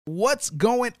What's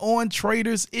going on,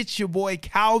 traders? It's your boy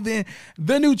Calvin,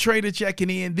 the new trader,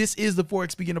 checking in. This is the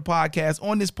Forex Beginner Podcast.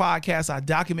 On this podcast, I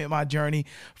document my journey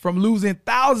from losing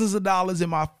thousands of dollars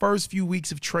in my first few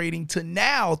weeks of trading to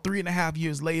now, 3.5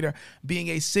 years later, being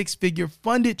a six-figure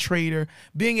funded trader,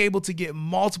 being able to get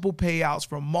multiple payouts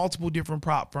from multiple different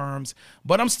prop firms.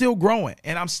 But I'm still growing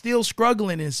and I'm still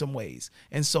struggling in some ways.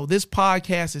 And so this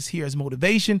podcast is here as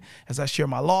motivation, as I share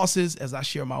my losses, as I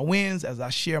share my wins, as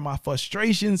I share my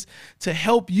frustrations, to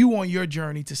help you on your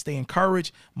journey to stay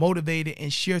encouraged, motivated,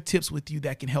 and share tips with you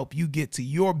that can help you get to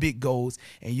your big goals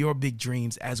and your big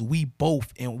dreams as we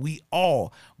both and we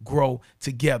all grow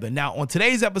together. Now, on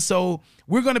today's episode,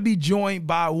 we're going to be joined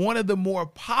by one of the more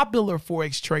popular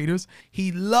Forex traders.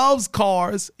 He loves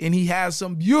cars and he has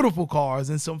some beautiful cars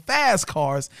and some fast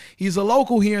cars. He's a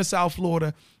local here in South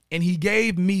Florida, and he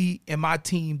gave me and my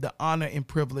team the honor and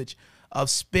privilege of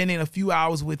spending a few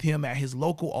hours with him at his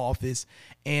local office.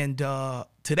 And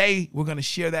today, we're going to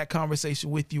share that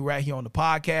conversation with you right here on the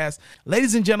podcast.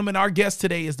 Ladies and gentlemen, our guest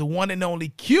today is the one and only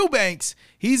Q Banks.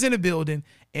 He's in the building,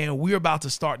 and we're about to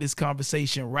start this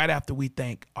conversation right after we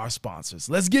thank our sponsors.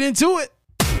 Let's get into it.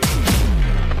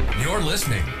 You're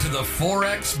listening to the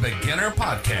Forex Beginner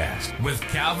Podcast with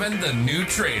Calvin, the new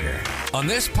trader. On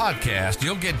this podcast,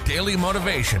 you'll get daily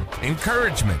motivation,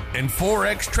 encouragement, and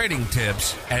Forex trading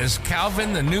tips as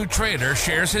Calvin, the new trader,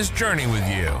 shares his journey with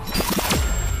you.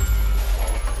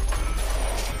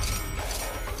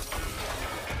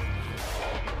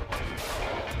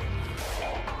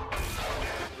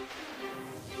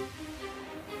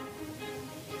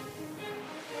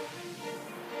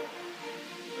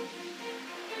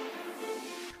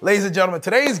 Ladies and gentlemen,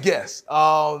 today's guest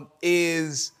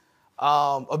is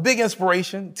a big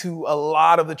inspiration to a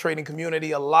lot of the trading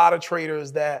community. A lot of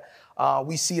traders that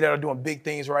we see that are doing big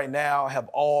things right now have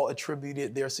all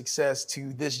attributed their success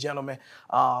to this gentleman,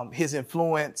 his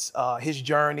influence, his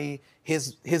journey,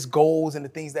 his goals, and the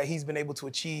things that he's been able to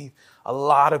achieve. A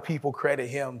lot of people credit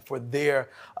him for their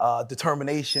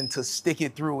determination to stick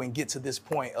it through and get to this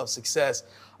point of success.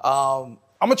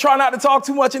 I'm going to try not to talk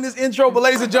too much in this intro, but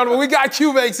ladies and gentlemen, we got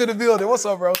Q Banks in the building. What's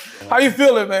up, bro? How you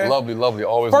feeling, man? Lovely, lovely.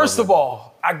 Always. First of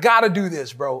all, I got to do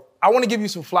this, bro. I want to give you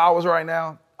some flowers right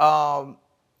now. I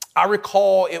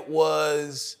recall it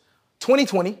was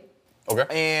 2020. Okay.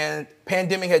 And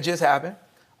pandemic had just happened.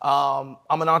 I'm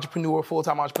an entrepreneur,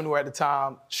 full-time entrepreneur at the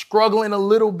time, struggling a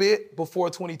little bit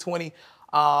before 2020,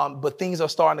 but things are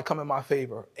starting to come in my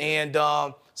favor. And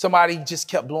somebody just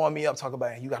kept blowing me up, talking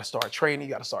about, you got to start trading,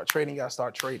 you got to start trading, you got to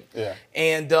start trading. Yeah.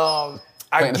 And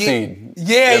planting the seed.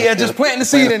 Yeah, just planting the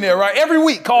seed in there, right? Every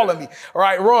week calling me, all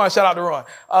right? Ron, shout out to Ron.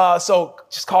 So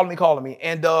just calling me.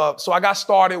 And so I got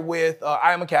started with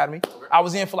I Am Academy. I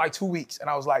was in for like 2 weeks, and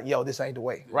I was like, yo, this ain't the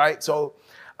way, right? So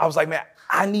I was like, man,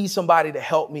 I need somebody to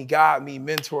help me, guide me,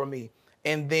 mentor me.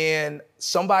 And then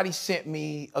somebody sent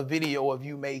me a video of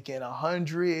you making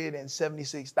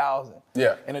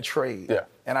 $176,000 in a trade. Yeah.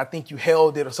 And I think you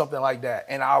held it or something like that.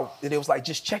 And it was like,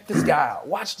 just check this guy out,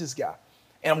 watch this guy.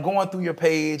 And I'm going through your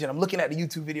page and I'm looking at the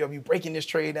YouTube video of you breaking this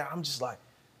trade down. I'm just like,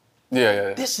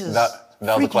 this is that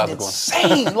was a classic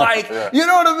insane. One. Like, you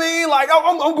know what I mean? Like,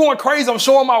 I'm going crazy. I'm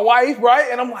showing my wife,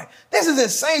 right? And I'm like, this is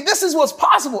insane. This is what's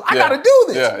possible. I got to do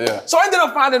this. Yeah. So I ended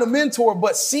up finding a mentor,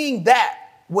 but seeing that,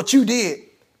 what you did,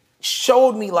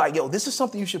 showed me like, yo, this is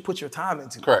something you should put your time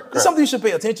into. Correct. This is something you should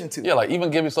pay attention to. Yeah, like even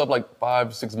give yourself like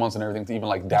 5-6 months and everything to even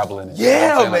like dabble in it.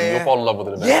 Yeah, you know man. Like, you'll fall in love with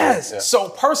it eventually. Yes. Yeah. So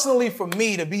personally for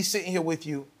me to be sitting here with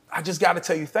you, I just got to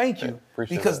tell you thank you.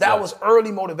 Because that. that was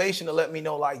early motivation to let me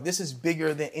know like this is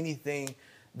bigger than anything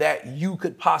that you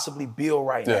could possibly build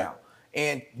right now.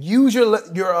 And use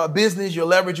your business, your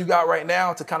leverage you got right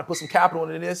now to kind of put some capital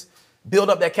into this.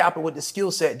 Build up that capital with the skill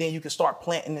set, then you can start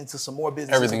planting into some more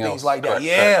businesses and things like that.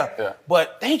 Correct. Yeah.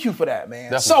 But thank you for that,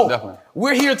 man. Definitely.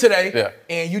 We're here today,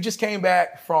 and you just came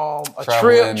back from a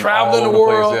trip, traveling the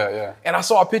world. And I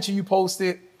saw a picture you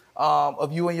posted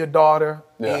of you and your daughter,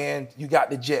 and you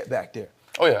got the jet back there.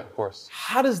 Oh, yeah, of course.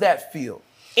 How does that feel?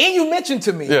 And you mentioned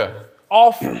to me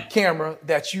off camera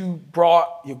that you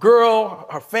brought your girl,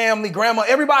 her family, grandma,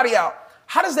 everybody out.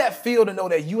 How does that feel to know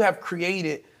that you have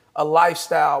created a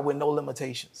lifestyle with no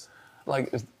limitations? Like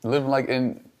it's living like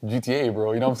in GTA,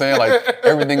 bro. You know what I'm saying? Like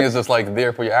everything is just like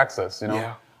there for your access, you know?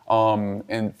 Yeah.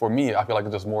 And for me, I feel like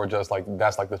it's just more just like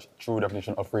that's like the true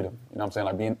definition of freedom. You know what I'm saying?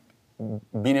 Like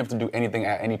being able to do anything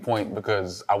at any point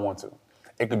because I want to.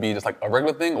 It could be just like a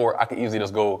regular thing, or I could easily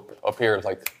just go up here. It's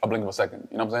like a blink of a second.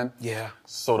 You know what I'm saying? Yeah.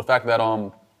 So the fact that I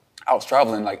was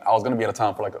traveling, like I was gonna be out of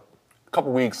town for like a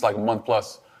couple weeks, like a month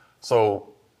plus. So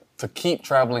to keep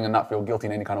traveling and not feel guilty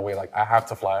in any kind of way, like I have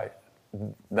to fly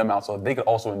them out so they could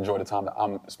also enjoy the time that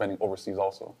I'm spending overseas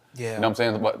also. Yeah. You know what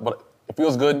I'm saying? But it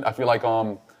feels good. I feel like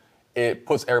it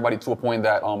puts everybody to a point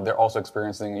that they're also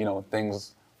experiencing,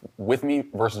 things with me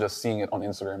versus just seeing it on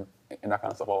Instagram and that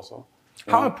kind of stuff also.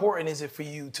 How important is it for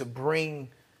you to bring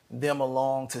them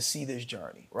along to see this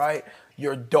journey, right?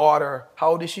 Your daughter,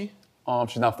 how old is she?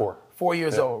 She's now 4. 4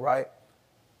 years old, right?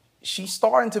 She's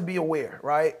starting to be aware,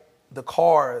 right? The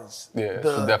cars, she's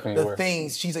definitely aware.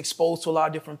 Things. She's exposed to a lot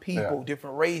of different people,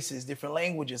 different races, different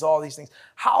languages, all these things.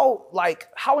 How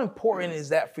important is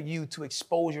that for you to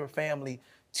expose your family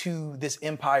to this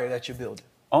empire that you're building?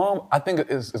 I think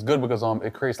it's good because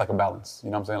it creates like a balance. You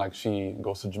know what I'm saying? Like she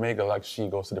goes to Jamaica, like she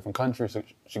goes to different countries,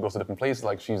 she goes to different places,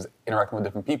 like she's interacting with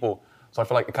different people. So I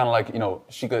feel like it kind of like,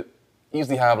 she could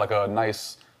easily have like a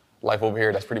nice life over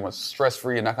here that's pretty much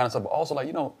stress-free and that kind of stuff. But also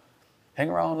like, hang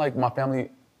around like my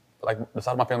family, like the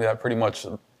side of my family that pretty much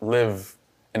live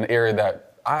in the area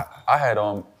that I had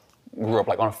grew up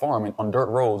like on a farm and on dirt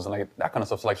roads and like that kind of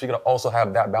stuff. So like she could also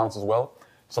have that balance as well.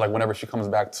 So like whenever she comes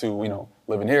back to,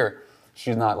 living here,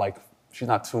 she's not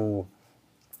too,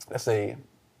 let's say,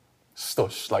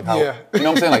 stush. Like how, you know what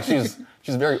I'm saying? Like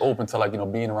she's very open to like,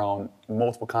 being around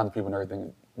multiple kinds of people and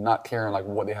everything, not caring like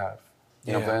what they have.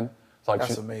 You know what I'm saying? So like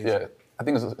that's amazing. Yeah, I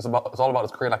think it's all about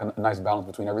us creating like a nice balance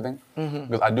between everything.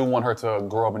 Because I do want her to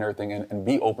grow up and everything and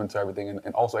be open to everything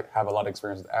and also like, have a lot of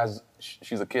experiences as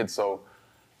she's a kid. So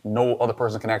no other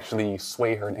person can actually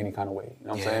sway her in any kind of way. You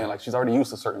know what I'm saying? Like she's already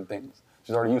used to certain things.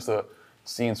 She's already used to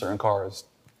seeing certain cars,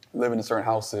 living in certain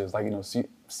houses, like,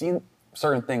 seeing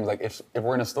certain things. Like if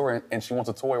we're in a store and she wants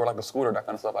a toy or like a scooter, that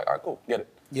kind of stuff, like, all right, cool, get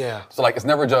it. Yeah. So like, it's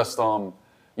never just,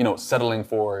 settling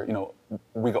for,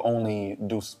 we could only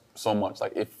do so much.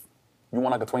 Like if you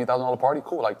want like a $20,000 party,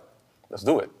 cool, like, let's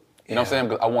do it. You know what I'm saying?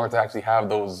 Because I want her to actually have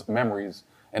those memories.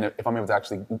 And if I'm able to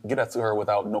actually get that to her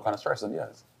without no kind of stress, then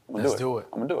yes, I'm gonna do it.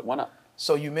 I'm gonna do it, why not?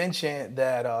 So you mentioned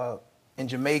that in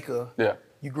Jamaica,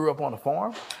 you grew up on a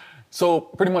farm? So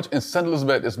pretty much in St.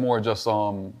 Elizabeth, it's more just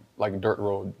like dirt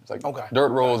road. It's like dirt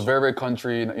roads, very, very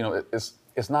country.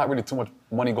 It's not really too much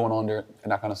money going on there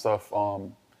and that kind of stuff.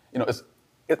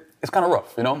 It's kind of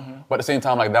rough, But at the same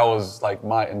time, like that was like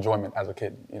my enjoyment as a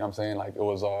kid. You know what I'm saying? Like it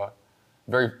was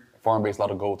very farm-based, a lot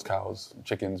of goats, cows,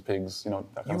 chickens, pigs. That kind of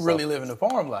stuff. You really live in the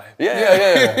farm life.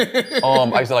 Yeah.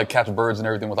 I used to like catch birds and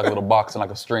everything with like a little box and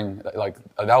like a string. Like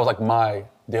that was like my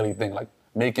daily thing. Like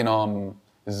making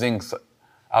zincs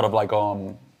out of like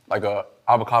a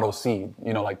avocado seed,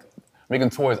 like making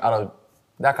toys out of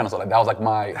that kind of stuff. Like that was like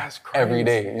my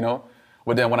everyday,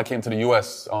 But then when I came to the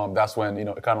US, that's when,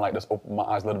 it kind of like just opened my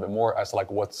eyes a little bit more as to like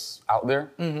what's out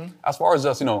there. As far as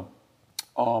just,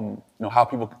 how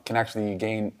people can actually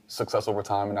gain success over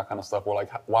time and that kind of stuff, or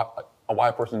like why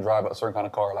a person drive a certain kind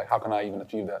of car, like how can I even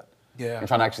achieve that? Yeah. And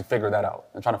trying to actually figure that out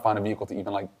and trying to find a vehicle to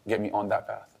even like get me on that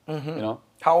path,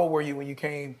 How old were you when you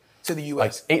came to the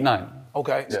U.S.? Like 8, 9.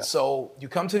 Okay, so you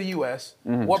come to the U.S.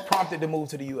 What prompted the move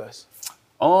to the U.S.?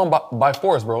 By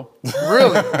force, bro.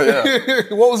 Really? Yeah.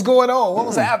 What was going on? What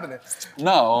was happening?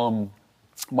 No,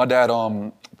 my dad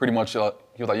pretty much he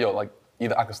was like, yo, like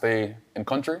either I could stay in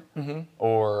country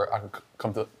or I could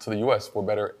come to the U.S. for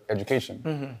better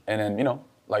education. And then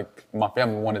like my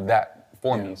family wanted that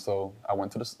for me, so I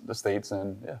went to the States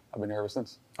and I've been here ever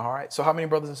since. All right. So how many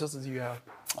brothers and sisters do you have?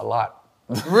 A lot.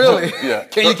 Really? Yeah.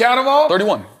 Can you count them all?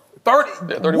 31. 30?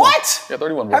 Yeah, 31. What? Yeah,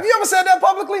 31. Bro. Have you ever said that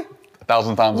publicly?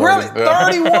 1,000 times really? already.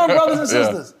 Yeah. 31 brothers and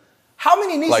sisters. How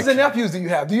many nieces and nephews do you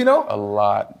have? Do you know? A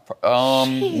lot.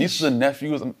 Nieces and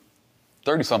nephews,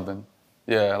 30-something.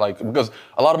 Yeah, like because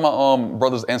a lot of my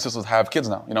brothers and sisters have kids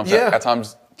now. You know what I'm saying? At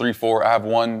times 3, 4. I have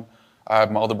 1. I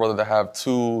have my other brother that have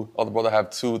 2. Other brother have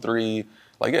 2, 3.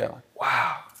 Like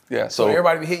Wow. Yeah. So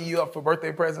everybody be hitting you up for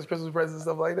birthday presents, Christmas presents,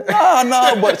 stuff like that?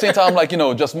 No. But at the same time, like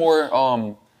just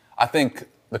more. I think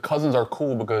the cousins are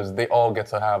cool because they all get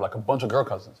to have like a bunch of girl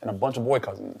cousins and a bunch of boy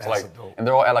cousins. That's dope. And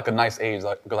they're all at like a nice age.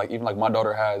 Like even like my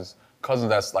daughter has cousins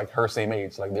that's like her same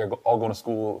age. Like they're all going to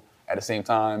school at the same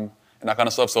time and that kind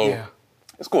of stuff. So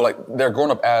it's cool. Like they're grown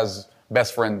up as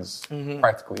best friends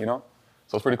practically. So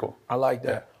it's pretty cool. I like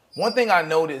that. Yeah. One thing I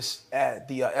noticed at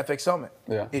the FX Summit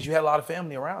is you had a lot of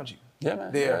family around you. Yeah,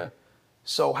 man. There. Yeah.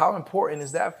 So how important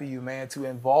is that for you, man, to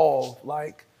involve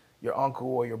like your uncle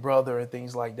or your brother and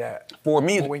things like that? For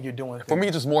me, when you're doing things? For me,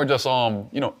 it's just more just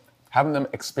having them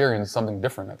experience something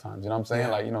different at times. You know what I'm saying?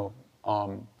 Yeah.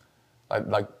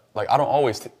 Like I don't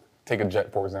always take a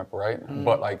jet, for example, right?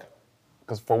 But like,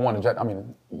 because for one, a jet, I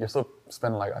mean, you're still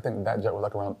spending like I think that jet was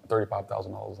like around $35,000,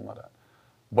 something like that.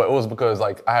 But it was because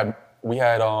like we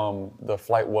had the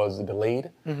flight was delayed,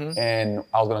 and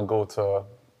I was gonna go to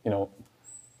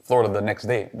Florida the next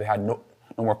day. They had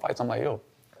no more fights. I'm like, yo,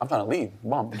 I'm trying to leave.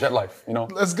 Bomb, jet life, you know?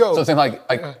 Let's go. So I'm saying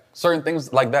like certain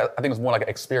things like that, I think it's more like an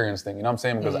experience thing, you know what I'm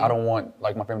saying? Because I don't want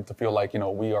like my family to feel like, you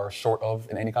know, we are short of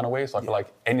in any kind of way. So I feel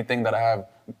like anything that I have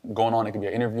going on, it could be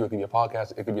an interview, it could be a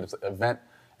podcast, it could be this event,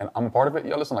 and I'm a part of it.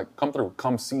 Yo, listen, like come through,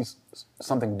 come see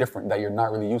something different that you're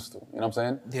not really used to, you know what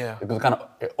I'm saying? Yeah. Because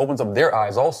it opens up their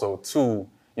eyes also to,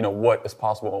 you know, what is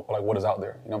possible, like what is out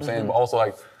there, you know what I'm saying? But also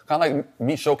like, kind of like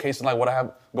me showcasing like what I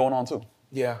have going on too.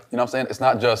 Yeah. You know what I'm saying? It's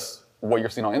not just what you're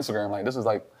seeing on Instagram. Like this is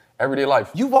like everyday life.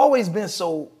 You've always been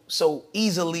so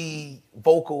easily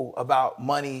vocal about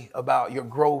money, about your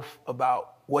growth,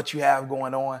 about what you have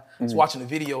going on. I was watching a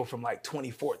video from like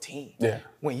 2014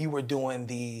 when you were doing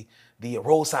the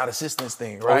roadside assistance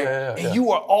thing, right? And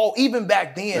you are even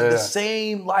back then, the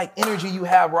same like energy you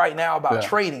have right now about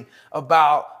trading,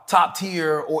 about top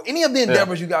tier or any of the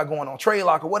endeavors you got going on, trade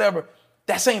lock or whatever.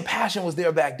 That same passion was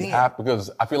there back then. Because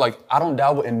I feel like I don't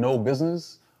dabble in no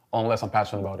business unless I'm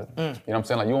passionate about it. You know what I'm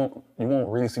saying? Like you won't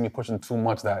really see me pushing too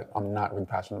much that I'm not really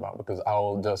passionate about, because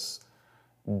I'll just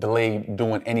delay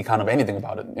doing any kind of anything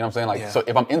about it. You know what I'm saying? Like so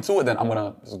if I'm into it, then I'm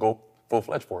gonna just go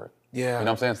full-fledged for it. You know what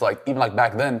I'm saying? It's like even like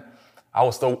back then, I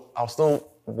was still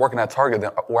working at Target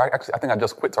then, or I think I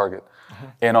just quit Target.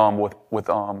 And with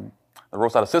the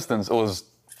roadside assistance, it was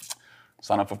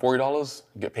sign up for $40,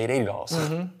 get paid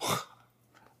 $80.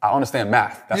 I understand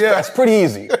math. That's pretty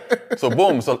easy. So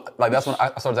boom. So like that's when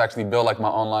I started to actually build like my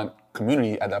online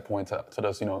community at that point to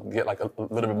just, you know, get like a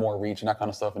little bit more reach and that kind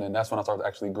of stuff. And then that's when I started to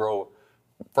actually grow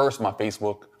first my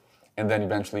Facebook and then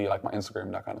eventually like my Instagram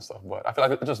and that kind of stuff. But I feel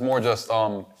like it's just more just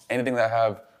anything that I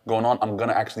have going on, I'm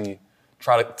gonna actually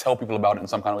try to tell people about it in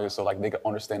some kind of way so like they can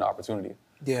understand the opportunity.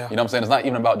 You know what I'm saying? It's not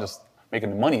even about just making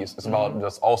the money. It's about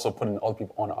just also putting other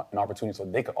people on an opportunity so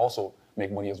they could also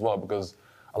make money as well. Because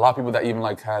a lot of people that even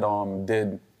like had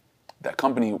did that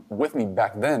company with me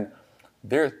back then,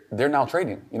 they're now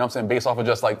trading. You know what I'm saying? Based off of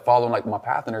just like following like my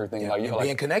path and everything. Like and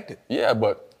being connected. Yeah,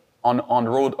 but on the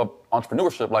road of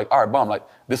entrepreneurship, like all right, bomb, like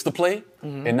this is the play,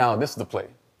 and now this is the play.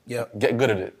 Get good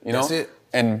at it. You know? That's it.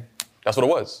 And that's what it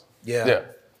was. Yeah.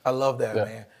 I love that,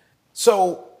 man.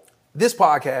 So this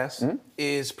podcast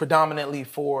is predominantly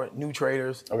for new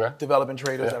traders, developing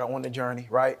traders that are on the journey,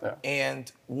 right?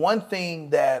 And one thing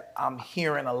that I'm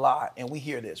hearing a lot, and we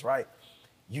hear this, right?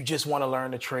 You just want to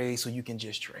learn to trade so you can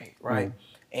just trade, right?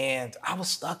 And I was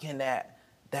stuck in that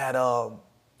I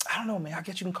don't know, man, I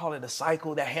guess you can call it a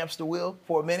cycle, that hamster wheel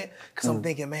for a minute, because I'm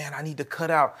thinking, man, I need to cut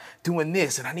out doing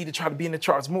this, and I need to try to be in the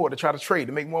charts more to try to trade,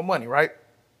 to make more money, right?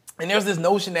 And there's this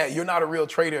notion that you're not a real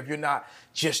trader if you're not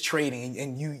just trading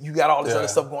and you got all this other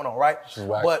stuff going on, right?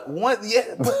 But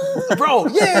bro,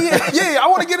 I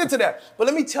want to get into that. But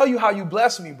let me tell you how you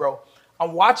bless me, bro.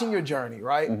 I'm watching your journey,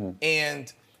 right?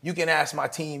 And you can ask my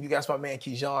team, you can ask my man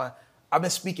Keyshawn. I've been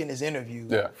speaking this interview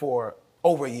for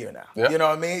over a year now. You know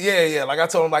what I mean? Yeah. Like I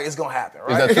told him, like it's gonna happen,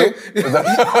 right? Is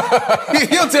that true?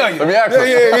 He'll tell you. Let me ask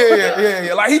him.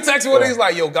 Yeah. Like he texted me, he's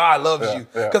like, yo, God loves you.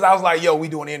 Because I was like, yo, we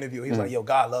doing an interview. He's like, yo,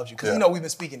 God loves you. Because you know we've been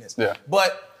speaking this.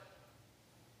 But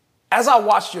as I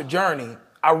watched your journey,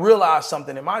 I realized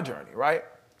something in my journey, right?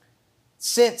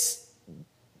 Since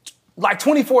like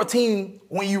 2014,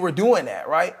 when you were doing that,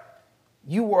 right?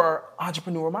 You were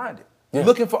entrepreneur minded,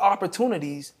 looking for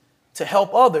opportunities to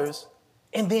help others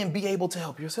and then be able to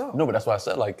help yourself. No, but that's why I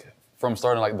said, like, from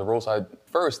starting like the roadside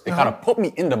first, it kind of put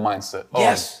me in the mindset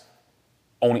of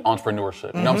only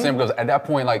entrepreneurship. You know what I'm saying? Because at that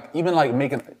point, like, even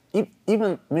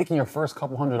making your first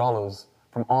couple $100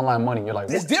 from online money, you're like,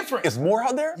 it's different. It's more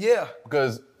out there? Yeah.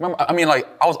 Because remember, I mean, like,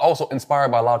 I was also inspired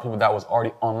by a lot of people that was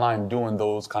already online doing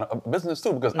those kind of business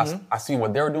too, because I seen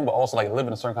what they were doing, but also like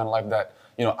living a certain kind of life that,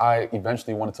 you know, I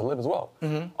eventually wanted to live as well.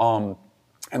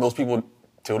 And those people,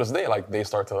 till this day, like they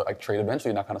start to like trade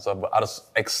eventually and that kind of stuff. But I just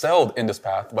excelled in this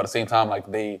path. But at the same time,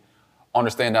 like they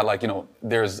understand that, like, you know,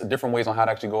 there's different ways on how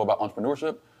to actually go about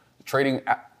entrepreneurship. Trading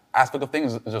aspect of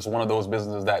things is just one of those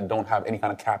businesses that don't have any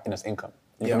kind of cap in its income.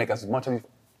 You can make as much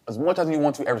as you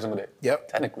want to every single day.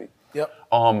 Technically.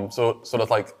 So that's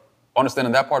like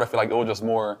understanding that part. I feel like it was just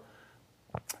more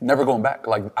never going back.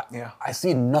 Like I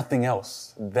see nothing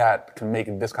else that can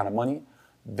make this kind of money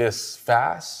this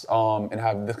fast and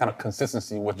have this kind of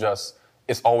consistency with just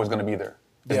it's always going to be there.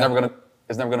 It's never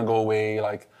gonna go away.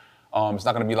 Like it's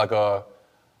not gonna be like a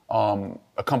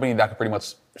company that can pretty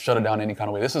much shut it down any kind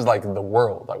of way. This is like the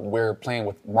world. Like we're playing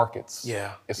with markets.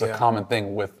 It's a common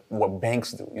thing with what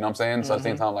banks do. You know what I'm saying? So at the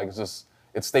same time, like it's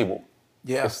stable.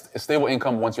 It's stable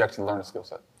income once you actually learn the skill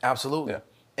set. Absolutely.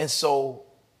 And so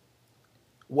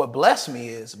what blessed me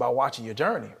is about watching your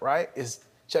journey, right? Is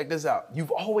check this out. You've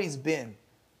always been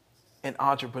an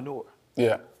entrepreneur.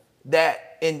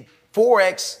 That, and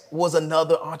Forex was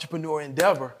another entrepreneur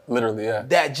endeavor. Literally, yeah.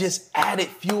 That just added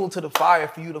fuel to the fire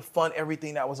for you to fund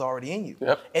everything that was already in you.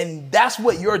 Yep. And that's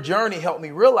what your journey helped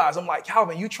me realize. I'm like,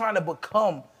 Calvin, you're trying to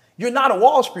become, you're not a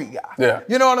Wall Street guy. Yeah.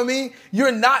 You know what I mean?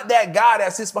 You're not that guy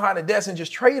that sits behind a desk and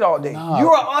just trade all day. Nah.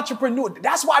 You're an entrepreneur.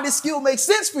 That's why this skill makes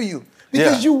sense for you.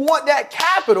 Because you want that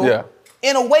capital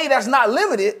in a way that's not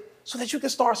limited, so that you can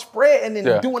start spreading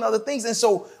and doing other things. And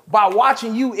so by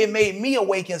watching you, it made me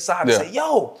awake inside and say,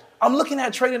 yo, I'm looking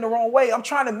at trading the wrong way. I'm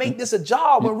trying to make this a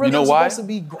job when really I'm supposed to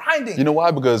be grinding. You know why?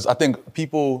 Because I think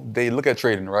people, they look at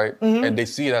trading, right? And they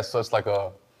see it as such like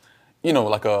a,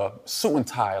 like a suit and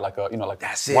tie, like a, like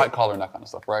that's white collar and that kind of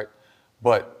stuff, right?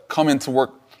 But coming to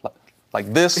work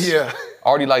like this,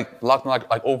 already like locked in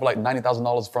like over like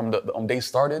 $90,000 from the day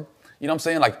started. You know what I'm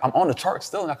saying? Like I'm on the chart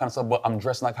still and that kind of stuff, but I'm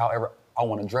dressing like however I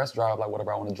want to dress, drive like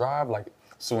whatever I want to drive, like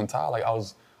suit and tie. Like I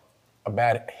was a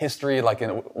bad history, like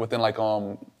within like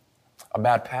a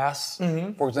bad pass,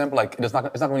 for example. Like it's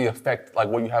not gonna really affect like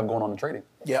what you have going on in trading.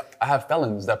 Yeah. I have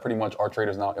felons that pretty much are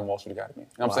traders now in Wall Street Academy. You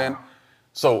know what I'm saying?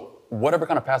 So whatever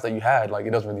kind of past that you had, like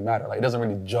it doesn't really matter. Like it doesn't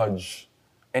really judge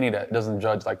any of that. It doesn't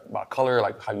judge like about color,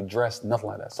 like how you dress, nothing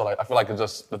like that. So like I feel like it's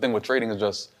just, the thing with trading is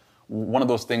just one of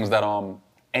those things that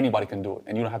anybody can do it,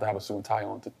 and you don't have to have a suit and tie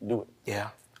on to do it. Yeah.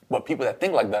 But people that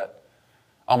think like that,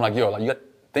 I'm like, yo, like you got to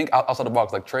think outside the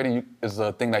box. Like trading is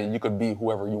a thing that you could be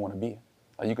whoever you want to be.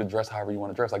 Like you could dress however you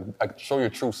want to dress. Like show your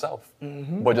true self,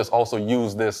 but just also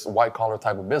use this white collar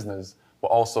type of business, but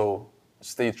also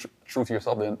stay true to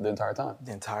yourself the entire time.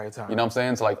 The entire time. You know what I'm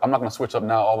saying? So like, I'm not gonna switch up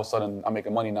now. All of a sudden, I'm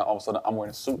making money now. All of a sudden, I'm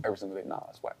wearing a suit every single day. Nah,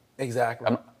 that's whack.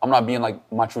 Exactly. I'm not being like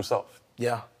my true self.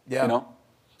 Yeah. Yeah. You know.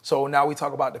 So now we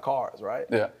talk about the cars, right?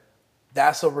 Yeah.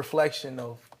 That's a reflection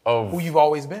of who you've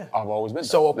always been. I've always been.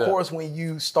 So of course, when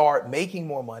you start making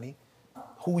more money,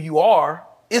 who you are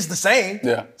is the same.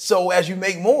 Yeah. So as you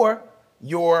make more,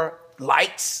 your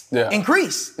likes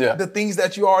increase. Yeah. The things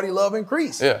that you already love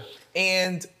increase. Yeah.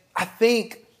 And I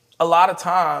think a lot of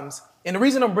times, and the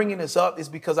reason I'm bringing this up is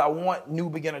because I want new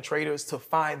beginner traders to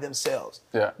find themselves.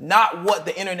 Yeah. Not what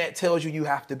the internet tells you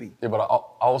have to be. Yeah, but I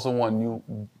also want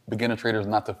new beginner traders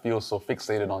not to feel so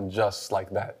fixated on just like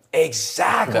that.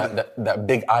 Exactly. That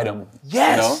big item.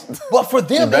 Yes. You know? But for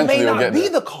them, it may not be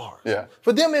the cars. Yeah.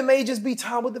 For them, it may just be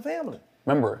time with the family.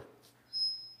 Remember,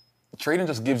 trading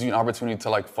just gives you an opportunity to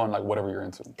like fund like whatever you're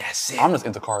into. That's it. I'm just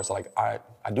into cars, so like I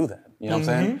do that. You know what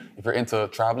I'm saying? If you're into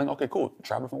traveling, okay, cool.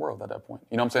 Travel from the world at that point.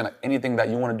 You know what I'm saying? Like anything that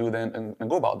you want to do then and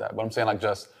go about that. But I'm saying like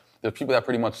just there's people that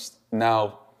pretty much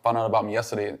now found out about me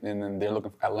yesterday and then they're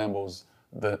looking at Lambos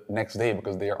the next day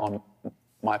because they are on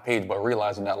my page, but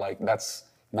realizing that like that's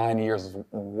 9 years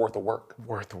worth of work.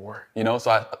 Worth of work. You know?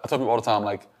 So I tell people all the time,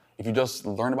 like, if you just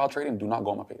learn about trading, do not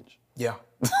go on my page. Yeah.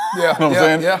 Yeah. You know what I'm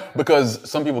saying? Yeah. Because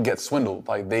some people get swindled.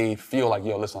 Like they feel like,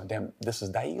 yo, listen, like, damn, this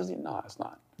is that easy? Nah, it's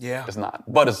not. Yeah. It's not.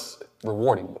 But it's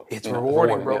rewarding though. It's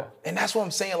rewarding, bro. Yeah. And that's what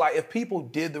I'm saying. Like if people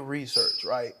did the research,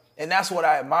 right? And that's what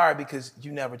I admire because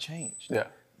you never changed. Yeah.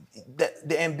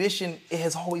 The ambition, it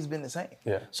has always been the same.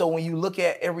 Yeah. So when you look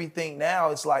at everything now,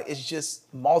 it's like it's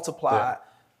just multiplied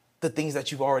the things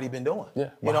that you've already been doing. Yeah.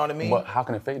 You know what I mean? But how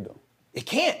can it fade though? It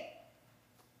can't.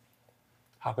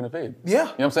 How can it fade? Yeah. You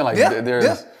know what I'm saying? Like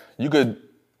there's you could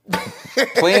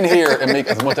play in here and make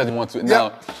as much as you want to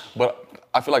now, but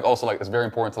I feel like also like it's very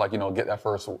important to like, get that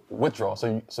first withdrawal.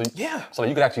 So like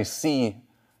you could actually see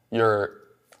your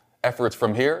efforts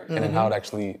from here and then how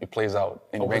it plays out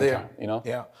in your bank account,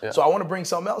 Yeah. So I want to bring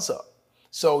something else up.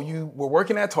 So you were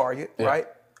working at Target, right?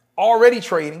 Already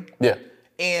trading. Yeah.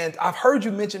 And I've heard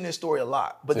you mention this story a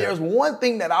lot, but there's one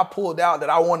thing that I pulled out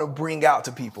that I want to bring out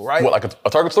to people, right? What, like a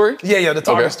Target story? Yeah, the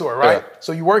Target story, right? Yeah.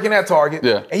 So you're working at Target,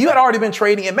 and you had already been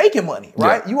trading and making money,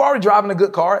 right? You were already driving a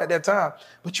good car at that time,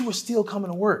 but you were still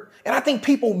coming to work. And I think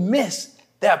people miss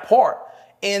that part.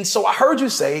 And so I heard you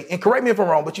say, and correct me if I'm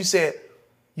wrong, but you said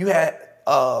you had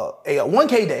a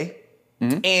 1K day,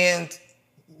 and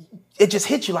it just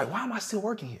hit you like, why am I still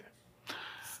working here?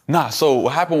 Nah, so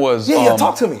what happened was...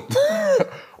 talk to me.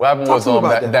 What happened was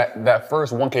that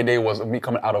first 1K day was me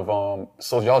coming out of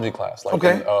sociology class, like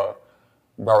in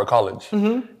Broward College.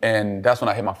 And that's when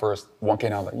I hit my first 1K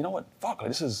and I was like, you know what, fuck,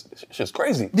 like, this shit's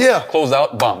crazy. Yeah. Closed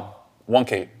out, bum,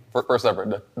 1K, first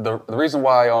ever. The reason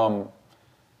why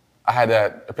I had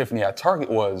that epiphany at Target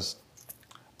was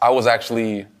I was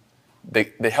actually,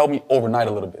 they held me overnight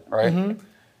a little bit, right?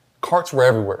 Carts were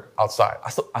everywhere outside.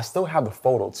 I still have the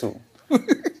photo too.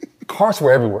 Carts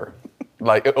were everywhere.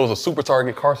 Like it was a super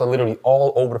Target. Cars are literally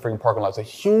all over the freaking parking lot. It's a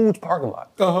huge parking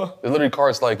lot. There's literally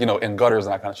cars like, in gutters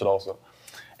and that kind of shit also.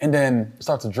 And then it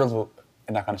starts to drizzle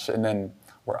and that kind of shit. And then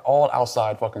we're all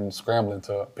outside fucking scrambling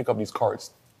to pick up these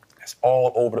carts. It's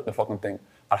all over the fucking thing.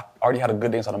 I already had a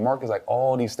good day inside the markets, like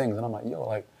all these things. And I'm like, yo,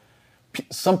 like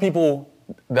some people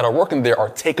that are working there are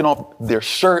taking off their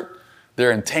shirt.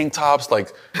 They're in tank tops.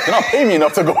 Like they're not paying me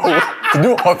enough to go to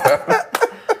do all that.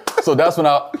 So that's when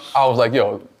I was like,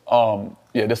 yo,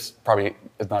 yeah, this probably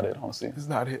is not it, honestly. It's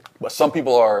not it. But some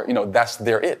people are, that's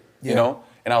their it, you know?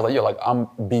 And I was like, yo, like I'm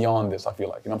beyond this, I feel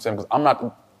like, you know what I'm saying? Because I'm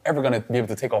not ever gonna be able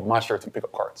to take off my shirt to pick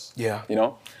up carts. Yeah. You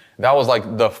know? That was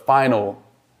like the final,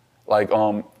 like,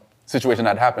 situation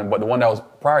that happened. But the one that was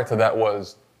prior to that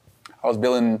was, I was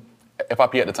billing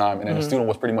FIP at the time, and then the student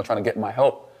was pretty much trying to get my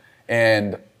help.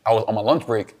 And I was on my lunch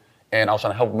break, and I was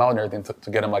trying to help him out and everything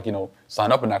to get him, like,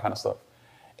 sign up and that kind of stuff.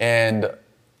 And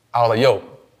I was like, yo,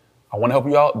 I want to help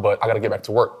you out, but I got to get back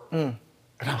to work. And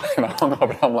I hung up,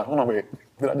 and I'm like, hold on, wait,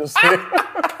 did I just say?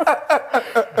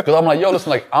 Because I'm like, yo, listen,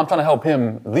 like, I'm trying to help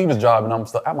him leave his job, and I'm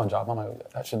still at my job. I'm like,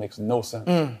 that shit makes no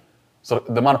sense. So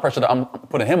the amount of pressure that I'm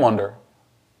putting him under,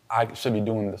 I should be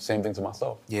doing the same thing to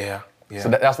myself. Yeah. So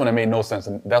that's when it made no sense,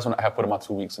 and that's when I had put in my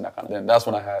 2 weeks and that kind of thing. That's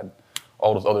when I had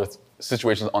all those other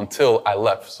situations until I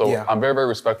left. So I'm very, very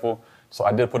respectful. So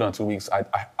I did put in 2 weeks.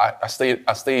 I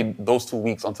stayed those 2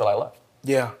 weeks until I left.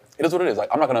 Yeah. It is what it is. Like,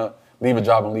 I'm not gonna leave a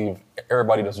job and leave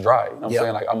everybody that's dry. You know what I'm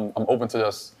saying? Like, I'm open to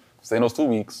just staying those 2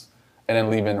 weeks and then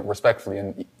leaving respectfully.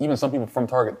 And even some people from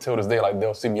Target till this day, like,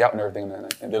 they'll see me out and everything,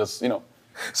 and they'll just,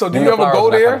 So do you ever go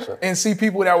there and see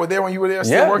people that were there when you were there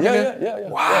still working there? Yeah.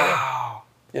 Wow.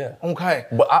 Yeah. Okay.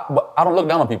 But I don't look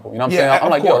down on people. You know what I'm saying? I'm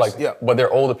like, course, yo, like, but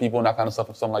they're older people and that kind of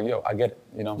stuff. So I'm like, yo, I get it.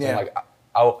 You know what I'm saying?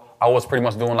 Like, I was pretty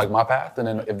much doing like my path, and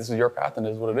then if this is your path, then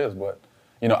it is what it is. But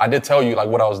I did tell you like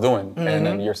what I was doing, and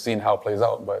then you're seeing how it plays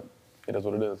out. But it is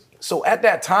what it is. So at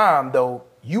that time, though,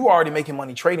 you were already making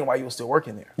money trading while you were still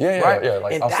working there. Yeah.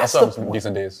 Like, I still have some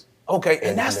decent days. Okay,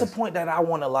 and that's the point that I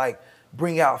want to like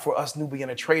bring out for us new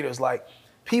beginner traders. Like,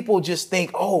 people just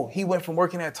think, oh, he went from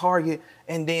working at Target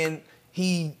and then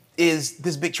he is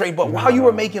this big trade. But while you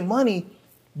were making money,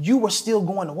 you were still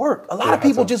going to work. A lot of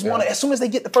people just want to, as soon as they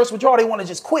get the first withdrawal, they want to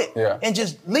just quit and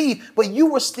just leave. But you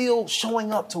were still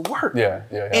showing up to work.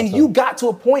 And you got to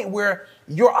a point where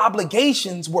your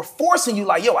obligations were forcing you,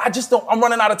 like, yo, I'm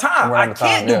running out of time. I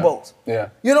can't do both. Yeah.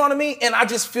 You know what I mean? And I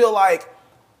just feel like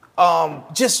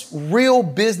just real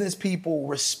business people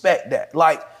respect that.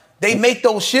 Like, they make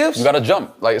those shifts. You got to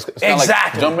jump. Like, it's kind of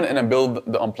like jumping and then build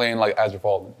the plane like as you're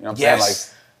falling. You know what I'm saying? Like,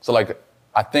 so like,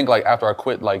 I think like after I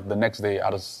quit, like the next day I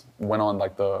just went on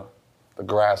like the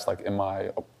grass like in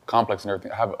my complex and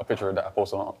everything. I have a picture that I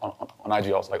posted on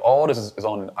IG also. Like, all this is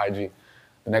on IG.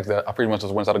 The next day I pretty much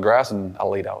just went inside the grass and I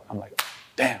laid out. I'm like,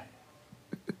 damn.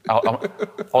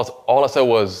 All I said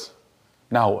was,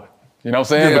 now what? You know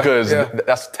what I'm saying? Because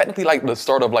that's technically like the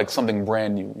start of like something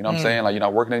brand new. You know what I'm saying? Like, you're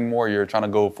not working anymore. You're trying to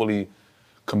go fully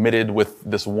committed with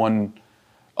this one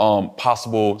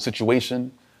possible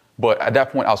situation. But at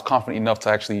that point, I was confident enough to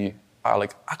actually, I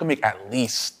could make at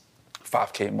least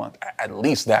 $5K a month, at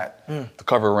least that, to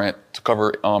cover rent, to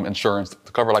cover insurance,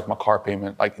 to cover like my car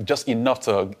payment, like just enough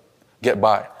to get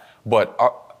by. But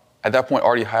at that point, I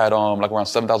already had like around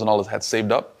 $7,000 had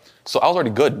saved up. So I was already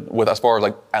good with as far as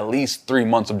like at least 3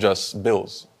 months of just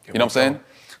bills. You know what I'm saying?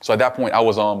 So at that point, I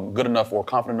was good enough or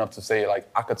confident enough to say like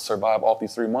I could survive off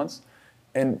these 3 months.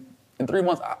 And in 3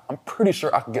 months, I'm pretty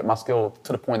sure I could get my skill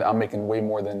to the point that I'm making way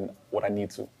more than what I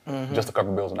need to just to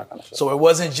cover bills and that kind of shit. So it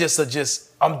wasn't just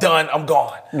I'm done, I'm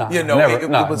gone. Nah, never. It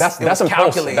was that's impulsive.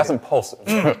 Calculated. That's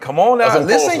impulsive. Come on now,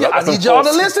 listen. I need y'all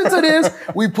to listen to this.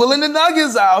 We pulling the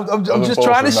nuggets out. I'm just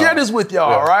trying to share this with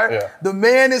y'all, all right? Yeah. The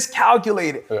man is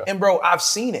calculated. Yeah. And bro, I've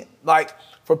seen it. Like,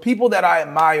 for people that I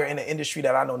admire in an industry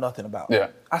that I know nothing about,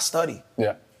 I study.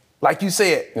 Yeah. Like you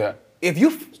said, Yeah. If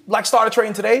you like started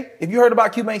trading today, if you heard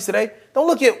about Q-Banks today, don't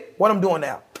look at what I'm doing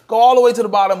now. Go all the way to the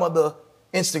bottom of the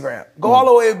Instagram. Go all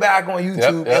the way back on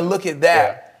YouTube and look at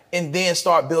that, and then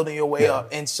start building your way up.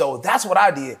 And so that's what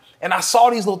I did. And I saw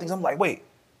these little things. I'm like, wait,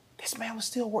 this man was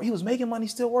still working. He was making money,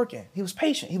 still working. He was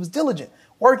patient. He was diligent,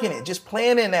 working it, just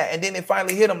planning that. And then it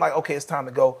finally hit him like, okay, it's time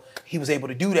to go. He was able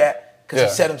to do that because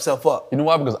he set himself up. You know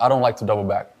why? Because I don't like to double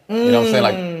back. You know what I'm saying?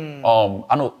 Like,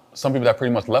 I know some people that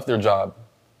pretty much left their job,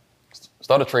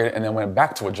 started trading, and then went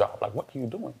back to a job. Like, what are you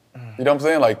doing? You know what I'm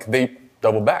saying? Like, they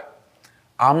double back.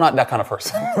 I'm not that kind of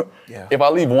person. If I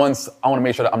leave once, I want to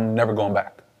make sure that I'm never going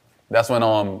back. That's when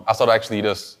I started actually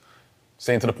just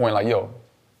saying to the point like, yo,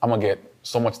 I'm going to get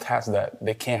so much tasks that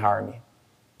they can't hire me.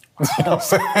 You know what I'm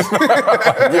saying?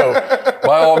 Like, yo,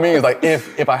 by all means, like,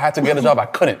 if I had to get a job, I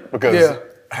couldn't because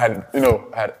I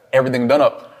had everything done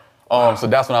up. So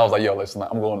that's when I was like, yo, listen,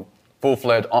 I'm going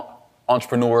full-fledged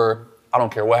entrepreneur. I don't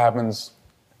care what happens.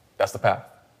 That's the path.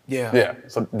 Yeah. Yeah.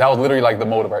 So that was literally like the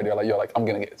motive right there. Like, yo, like I'm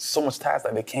gonna get so much tasks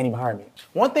that they can't even hire me.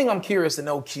 One thing I'm curious to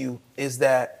know, Q, is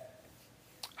that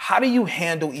how do you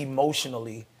handle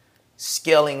emotionally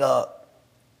scaling up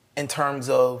in terms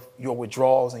of your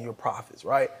withdrawals and your profits,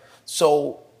 right?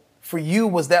 So for you,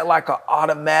 was that like an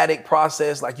automatic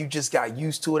process, like you just got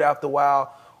used to it after a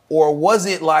while? Or was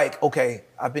it like, okay,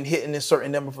 I've been hitting this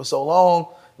certain number for so long,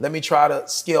 let me try to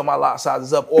scale my lot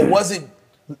sizes up? Or was it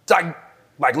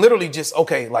like literally just,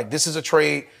 okay, like this is a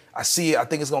trade, I see it, I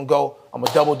think it's gonna go, I'm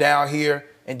gonna double down here,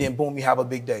 and then boom, you have a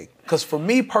big day? Because for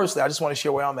me personally, I just wanna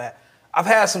share where I'm at. I've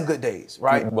had some good days,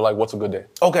 right? But like, what's a good day?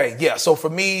 Okay, yeah, so for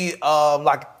me,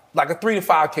 like a 3 to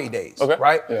 5K days, Okay.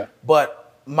 right? Yeah.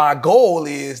 But my goal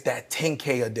is that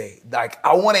 10K a day. Like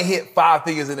I wanna hit 5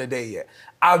 figures in a day yet.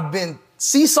 I've been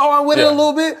seesawing with it a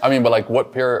little bit. I mean, but like,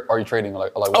 what pair are you trading?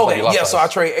 Like what's Okay, like your lot yeah, size? so I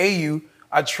trade AU,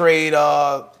 I trade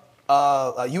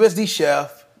USD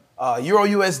Chef, Euro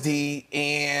USD,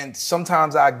 and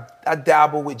sometimes I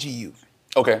dabble with GU.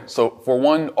 Okay, so for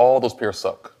one, all those pairs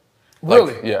suck.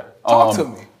 Really? Like, yeah. Talk to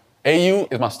me. AU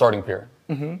is my starting pair.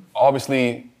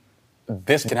 Obviously,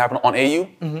 this can happen on AU,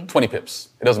 20 pips.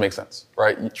 It doesn't make sense,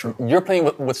 right? True. You're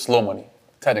playing with slow money,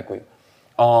 technically.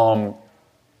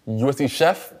 USD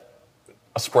Chef,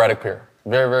 a sporadic pair.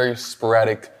 Very, very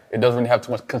sporadic. It doesn't really have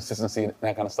too much consistency and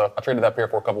that kind of stuff. I traded that pair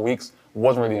for a couple weeks,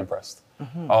 wasn't really impressed.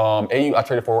 AU, I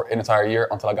traded for an entire year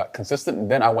until I got consistent,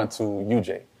 and then I went to UJ.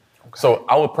 Okay. So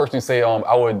I would personally say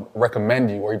I would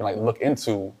recommend you, or even like look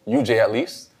into UJ at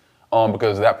least,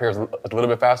 because that pair is a little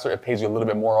bit faster. It pays you a little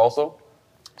bit more also.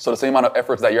 So the same amount of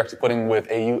efforts that you're actually putting with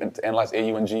AU and to analyze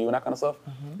AU and GU and that kind of stuff,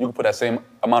 you can put that same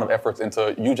amount of efforts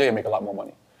into UJ and make a lot more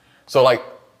money. So like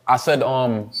I said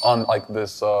on like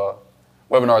this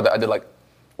webinar that I did like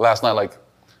last night, like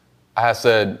I had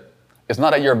said, it's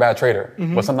not that you're a bad trader,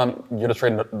 but sometimes you're just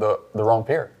trading the wrong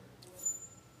pair.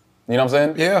 You know what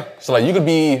I'm saying? Yeah. So like you could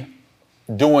be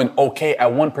doing okay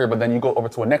at one pair, but then you go over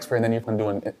to a next pair and then you can do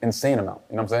an insane amount.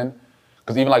 You know what I'm saying?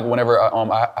 Because even like whenever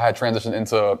I had transitioned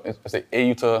into, let's say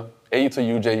AU to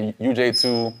UJ, UJ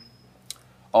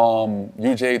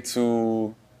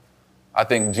to I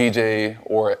think GJ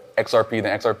or XRP,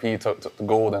 then XRP to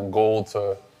gold, and gold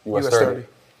to US 30.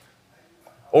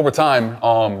 Over time,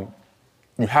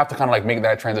 you have to kind of like make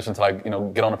that transition to like,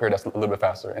 get on a pair that's a little bit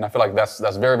faster. And I feel like that's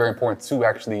very, very important to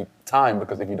actually time,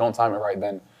 because if you don't time it right,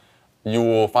 then you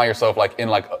will find yourself like in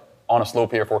like on a slow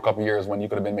pair for a couple of years when you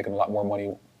could have been making a lot more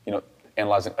money,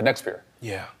 analyzing a next pair.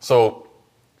 Yeah. So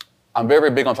I'm very,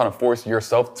 very big on trying to force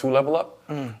yourself to level up.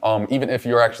 Even if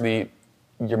you're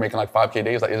making like 5K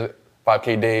days, like is it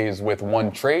 5K days with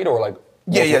one trade or like?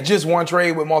 Yeah, just one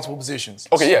trade with multiple positions.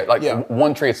 Okay, yeah,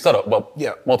 one trade setup, but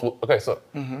multiple. Okay, so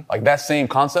like that same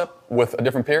concept with a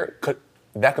different pair could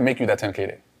make you that 10K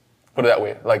day. Put it that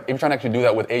way. Like if you're trying to actually do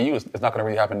that with AU, it's not going to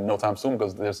really happen no time soon,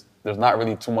 because there's not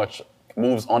really too much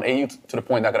moves on AU to the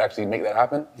point that could actually make that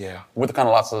happen. Yeah. With the kind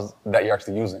of losses that you're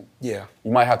actually using. Yeah.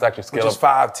 You might have to actually scale Just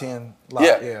up. 5, 10 lot.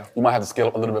 Yeah. You might have to scale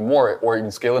up a little bit more, or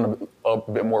even scale in a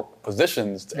bit more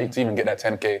positions to even get that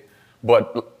 10K.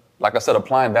 But like I said,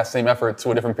 applying that same effort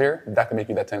to a different pair, that can make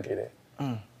you that 10K day.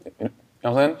 You know what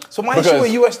I'm saying? So my issue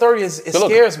with US 30 is it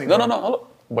scares me. No, look.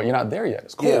 But you're not there yet.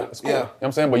 It's cool. Yeah, It's cool. yeah. You know what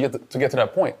I'm saying? But you have to get to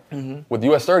that point. With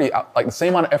US 30, like the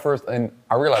same amount of efforts, and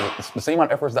I realized it's the same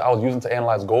amount of efforts that I was using to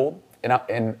analyze gold. And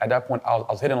at that point, I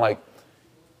was hitting like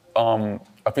a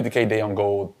 50K day on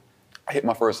gold. I hit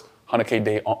my first 100K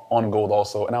day on gold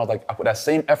also. And I was like, I put that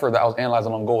same effort that I was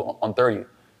analyzing on gold on 30,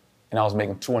 and I was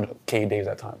making 200K days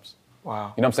at times.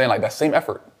 Wow. You know what I'm saying? Like that same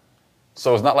effort.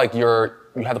 So it's not like you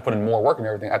have to put in more work and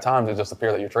everything. At times, it's just a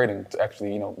pair that you're trading to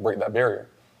actually, break that barrier.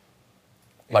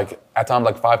 Like at times,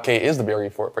 like 5K is the barrier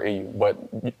for AU, but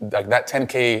like that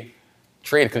 10K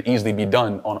trade could easily be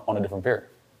done on a different pair.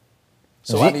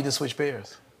 So I need to switch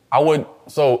pairs.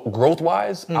 So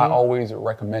growth-wise, I always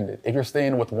recommend it. If you're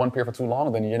staying with one pair for too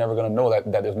long, then you're never gonna know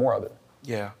that there's more out there.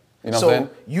 Yeah. You know what I'm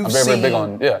saying? I'm very big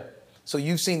on, So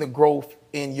you've seen the growth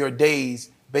in your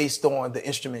days based on the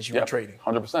instruments you were trading.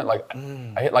 100%. Like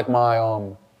I hit like my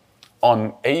on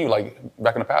AU, like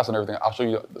back in the past and everything. I'll show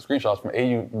you the screenshots from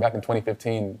AU back in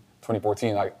 2015,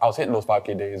 2014. Like I was hitting those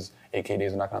 5K days, 8K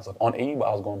days, and that kind of stuff on AU, but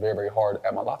I was going very, very hard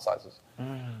at my lot sizes.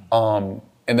 And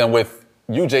then with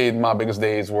UJ, my biggest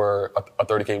days were a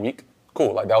 30K week.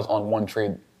 Cool. Like that was on one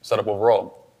trade setup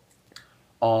overall.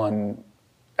 On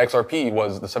XRP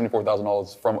was the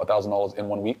 $74,000 from $1,000 in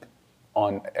 1 week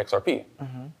on XRP.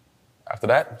 After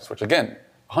that, switch again.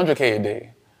 100K a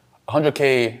day.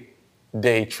 100K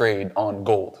day trade on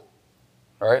gold.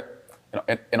 All right?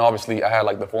 And obviously, I had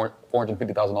like the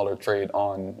 $450,000 trade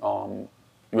on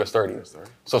US 30.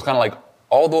 So it's kind of like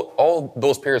all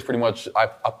those pairs pretty much, I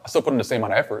still put in the same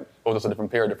amount of effort, or just a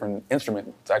different pair, a different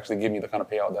instrument to actually give me the kind of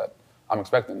payout that I'm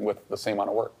expecting with the same amount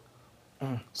of work.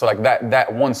 So like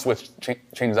that one switch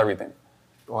changes everything.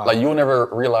 Wow. Like you'll never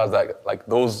realize that like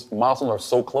those milestones are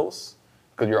so close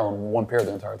because you're on one pair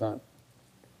the entire time.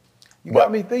 You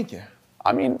got me thinking.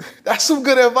 I mean, that's some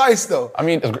good advice, though. I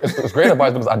mean, it's great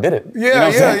advice because I did it. Yeah, you know what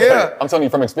I'm saying? yeah. I'm telling you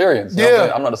from experience. You know what I'm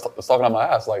saying? I'm not just talking out my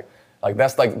ass. Like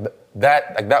that's like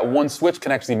that one switch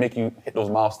can actually make you hit those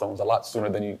milestones a lot sooner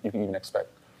than you can even expect.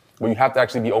 But you have to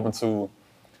actually be open to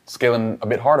scaling a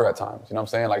bit harder at times. You know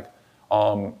what I'm saying? Like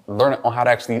learn on how to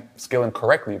actually scale in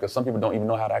correctly, because some people don't even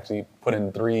know how to actually put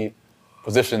in 3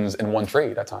 positions in one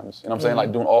trade at times. You know what I'm saying?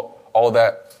 Like doing all of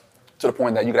that to the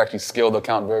point that you could actually scale the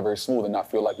account very, very smooth and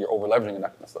not feel like you're over leveraging and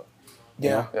that kind of stuff. Yeah.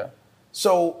 You know? Yeah.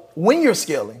 So when you're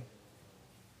scaling,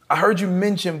 I heard you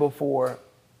mention before,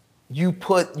 you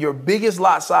put your biggest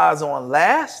lot size on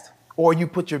last, or you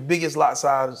put your biggest lot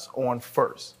size on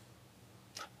first?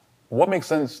 What makes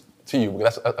sense to you?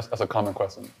 Because that's a common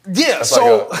question. Yeah, that's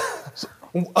all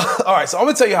right, so I'm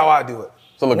gonna tell you how I do it.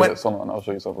 So look at this, hold on, I'll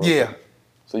show you something. Yeah. Quick.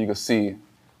 So you can see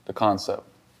the concept.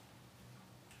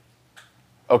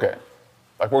 Okay,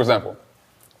 like for example,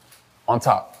 on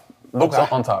top, looks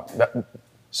on top.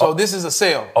 So this is a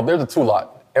sale. Oh, there's a 2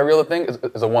 lot. Every other thing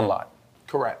is a 1 lot.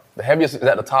 Correct. The heaviest is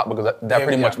at the top because that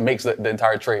pretty much makes the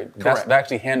entire trade. Correct. That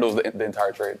actually handles the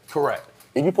entire trade. Correct.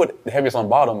 If you put the heaviest on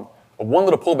bottom, one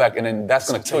little pullback and then that's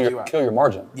going to kill your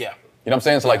margin. Yeah. You know what I'm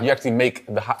saying? So like you actually make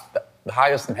the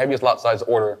highest and heaviest lot size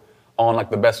order on like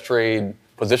the best trade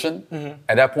position.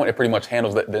 At that point, it pretty much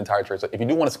handles the entire trade. So if you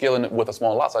do want to scale in with a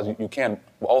small lot size, you can.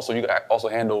 But also, you can also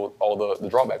handle all the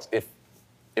drawbacks if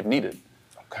needed.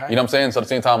 Okay. You know what I'm saying? So at the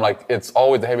same time, like it's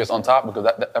always the heaviest on top because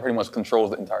that pretty much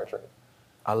controls the entire trade.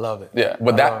 I love it. Yeah,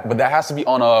 but that has to be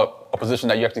on a position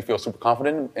that you actually feel super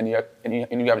confident in, and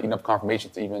you have enough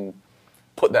confirmation to even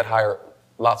put that higher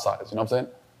lot size. You know what I'm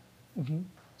saying?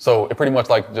 So it pretty much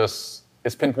like just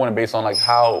it's pinpointed based on like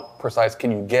how precise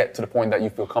can you get to the point that you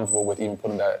feel comfortable with even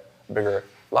putting that bigger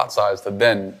lot size to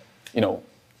then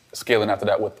scaling after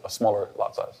that with a smaller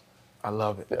lot size. I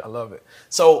love it. Yeah. I love it.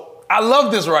 So I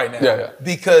love this right now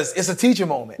because it's a teacher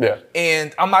moment. Yeah.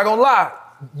 And I'm not gonna lie,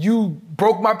 you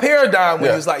broke my paradigm when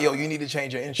you was like, yo, you need to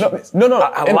change your instruments. No.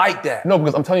 I like that. No,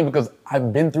 because I'm telling you because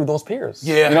I've been through those peers.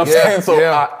 Yeah. You know what I'm saying? So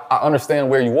I understand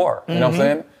where you are. You know what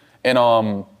I'm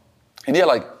saying? And yeah,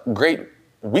 like great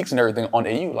weeks and everything on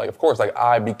AU. Like of course, like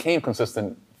I became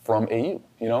consistent from AU,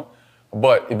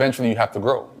 but eventually you have to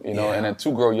grow, and then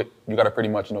to grow, you got to pretty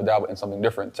much, dabble in something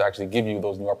different to actually give you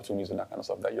those new opportunities and that kind of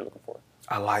stuff that you're looking for.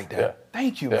 I like that. Yeah.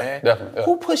 Thank you, Yeah, man. definitely. Yeah.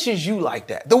 Who pushes you like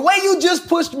that? The way you just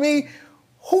pushed me,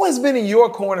 who has been in your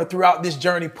corner throughout this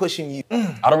journey pushing you?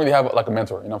 I don't really have like a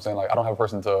mentor, you know what I'm saying? Like I don't have a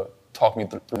person to talk me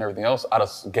through and everything else. I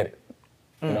just get it,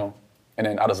 and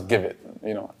then I just give it,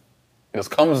 It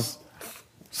just comes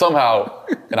somehow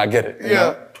and I get it, you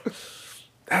know?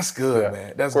 That's good,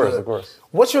 man. That's good. Of Of course.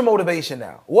 What's your motivation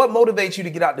now? What motivates you to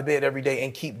get out of bed every day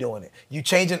and keep doing it? You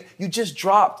just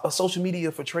dropped a social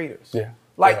media for traders. Yeah.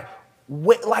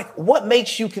 What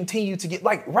makes you continue to get,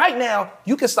 like right now,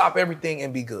 you can stop everything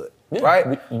and be good, right?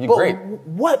 Be great.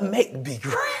 Be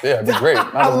great? Yeah, be great.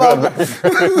 I love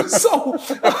that. So,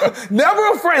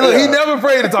 never afraid. Look, he's never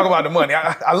afraid to talk about the money.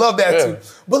 I love that too.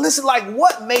 But listen, like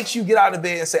what makes you get out of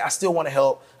bed and say, I still want to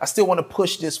help. I still want to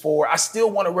push this forward. I still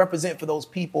want to represent for those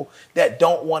people that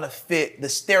don't want to fit the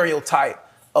stereotype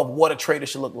of what a trader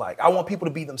should look like. I want people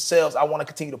to be themselves. I want to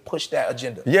continue to push that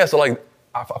agenda. Yeah, so like,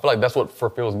 I feel like that's what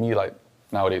fulfills me like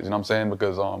nowadays, you know what I'm saying?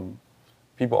 Because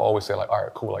people always say like, all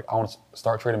right, cool, like I want to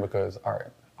start trading because, all right,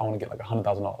 I want to get like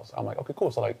 $100,000. I'm like, okay, cool,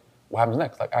 so like, what happens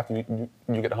next? Like after you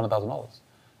get $100,000?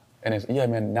 And it's, yeah,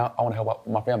 man, now I want to help out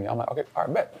my family. I'm like, okay, all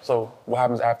right, bet. So what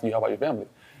happens after you help out your family?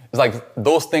 It's like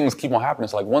those things keep on happening.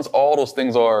 So like once all those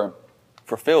things are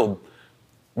fulfilled,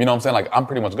 you know what I'm saying? Like I'm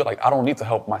pretty much good. Like I don't need to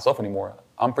help myself anymore.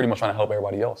 I'm pretty much trying to help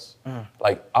everybody else.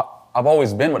 Like I've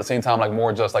always been, but at the same time, like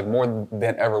more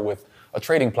than ever with a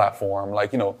trading platform,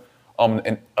 like,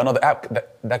 and another app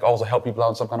that can also help people out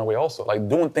in some kind of way also. Like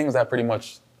doing things that pretty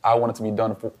much I wanted to be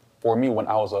done for me when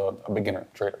I was a beginner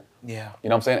trader. Yeah. You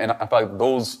know what I'm saying? And I feel like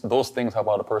those things help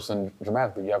out a person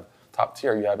dramatically. You have Top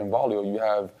Tier, you have Involio, you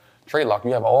have TradeLock,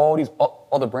 you have all these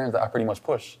other brands that I pretty much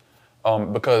push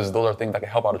because those are things that can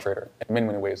help out a trader in many,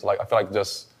 many ways. So like I feel like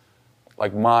just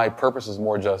like my purpose is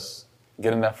more just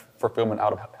getting that fulfillment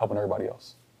out of helping everybody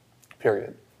else.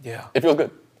 Period. Yeah. It feels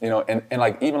good, and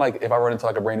like even like if I run into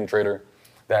like a brand new trader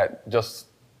that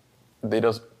they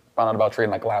just found out about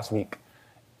trading like last week,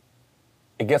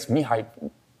 it gets me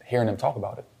hyped hearing them talk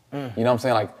about it. You know what I'm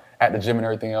saying? Like at the gym and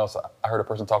everything else, I heard a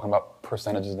person talking about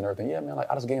percentages and everything. Yeah, man, like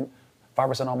I just gained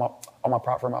 5% on my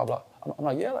prop firm, blah, blah. I'm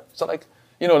like, yeah, so like,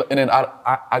 you know, and then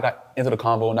I got into the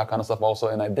convo and that kind of stuff also,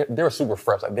 and like, they were super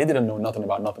fresh. Like they didn't know nothing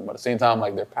about nothing, but at the same time,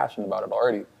 like they're passionate about it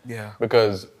already. Yeah.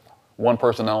 Because one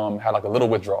person had like a little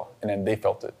withdrawal, and then they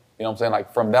felt it. You know what I'm saying?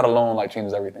 Like from that alone, like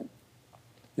changes everything.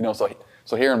 You know, so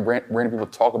hearing random people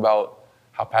talk about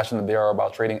how passionate they are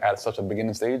about trading at such a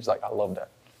beginning stage, like I love that.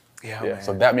 Yeah, Yeah. man.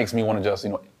 So that makes me want to just,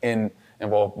 you know,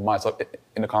 involve myself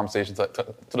in the conversation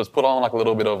to just put on like a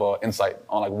little bit of insight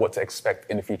on like what to expect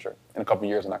in the future in a couple of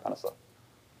years and that kind of stuff.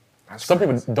 Some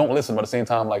people don't listen, but at the same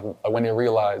time, like when they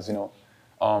realize, you know,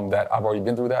 that I've already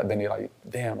been through that, then they're like,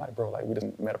 damn, like bro, like we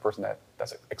just met a person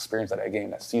that's experienced at that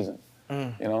game, that season,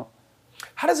 you know?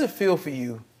 How does it feel for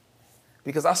you?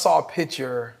 Because I saw a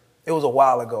picture, it was a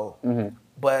while ago,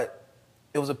 but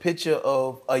it was a picture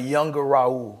of a younger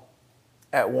Raul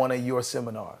at one of your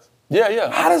seminars. Yeah,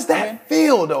 yeah. How does that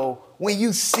feel though when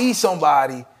you see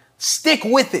somebody stick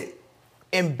with it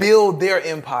and build their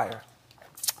empire?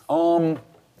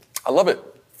 I love it.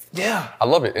 Yeah. I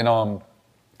love it. And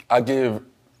I give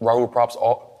Raul props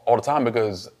all the time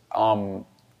because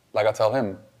like I tell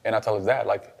him and I tell his dad,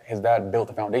 like his dad built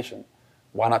the foundation.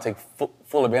 Why not take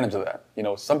full advantage of that? You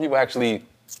know, some people actually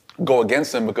go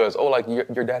against him because, oh, like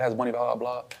your dad has money, blah, blah,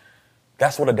 blah.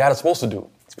 That's what a dad is supposed to do.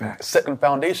 Setting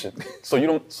foundation. So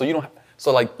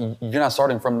like you're not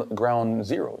starting from ground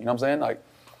zero. You know what I'm saying? Like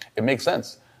it makes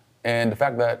sense. And the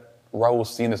fact that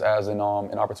Raul's seen this as an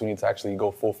opportunity to actually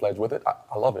go full-fledged with it,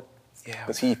 I love it. Yeah.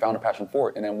 Because he found a passion for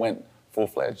it and then went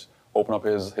full-fledged, opened up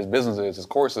his businesses, his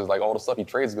courses, like all the stuff, he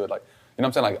trades good. Like, you know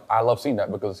what I'm saying? Like I love seeing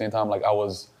that because at the same time, like I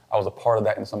was a part of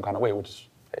that in some kind of way, which is,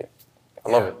 hey, I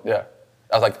love it. Yeah.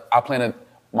 I was like, I planted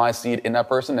my seed in that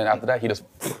person, and after that, he just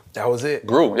That was it.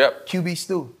 grew. Yep. QB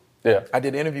Stu. Yeah. I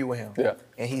did an interview with him. Yeah.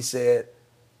 And he said,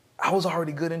 I was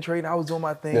already good in trading. I was doing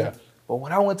my thing. Yeah. But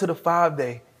when I went to the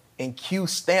 5-day and Q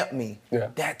stamped me, Yeah.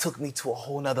 that took me to a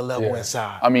whole nother level Yeah.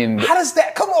 inside. I mean, how does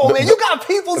that, come on, man. You got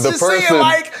people the just saying person-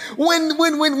 like, when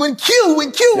Q,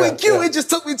 Yeah. it just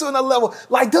took me to another level.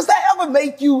 Like, does that ever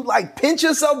make you like pinch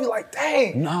yourself? Be like,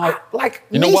 dang, No. like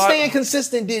You know me what? staying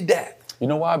consistent did that. You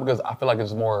know why? Because I feel like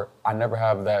it's more, I never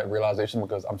have that realization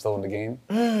because I'm still in the game.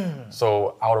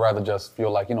 So I would rather just feel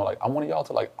like, you know, like I'm one of y'all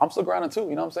to like, I'm still grinding too,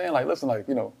 you know what I'm saying? Like, listen, like,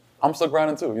 you know, I'm still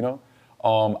grinding too, you know?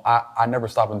 I never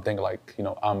stop and think like, you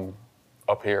know, I'm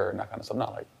up here and that kind of stuff.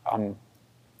 Not like,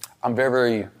 I'm very,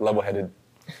 very level-headed.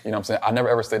 You know what I'm saying? I never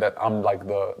ever say that I'm like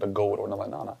the GOAT or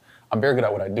nothing like, no. I'm very good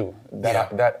at what I do.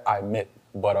 That I admit.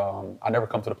 But I never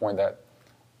come to the point that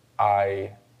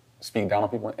I speak down on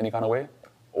people in any kind of way,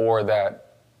 or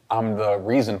that I'm the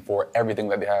reason for everything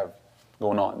that they have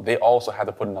going on. They also had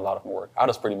to put in a lot of work. I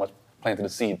just pretty much planted the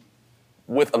seed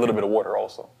with a little bit of water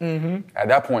also. At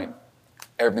that point,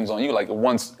 everything's on you. Like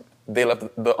once they left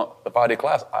the 5-day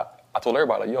class, I told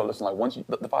everybody, like, yo, listen, like once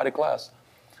the 5-day class,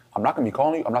 I'm not gonna be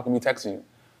calling you, I'm not gonna be texting you.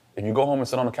 If you go home and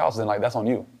sit on the couch, then like that's on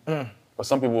you. But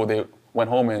some people, they went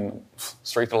home and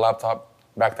straight to the laptop,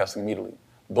 back testing immediately.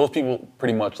 Those people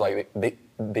pretty much like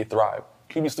they thrive.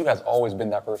 QB Stu has always been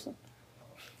that person.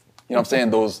 You know what I'm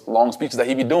saying? Those long speeches that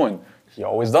he be doing, he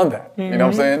always done that. You know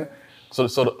what I'm saying?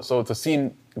 So to see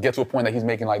him get to a point that he's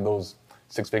making like those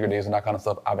 6-figure days and that kind of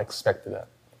stuff, I've expected that.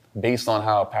 Based on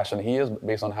how passionate he is,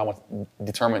 based on how much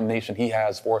determination he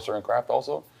has for a certain craft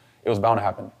also, it was bound to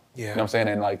happen. Yeah. You know what I'm saying?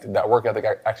 And like that work ethic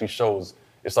actually shows.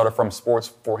 It started from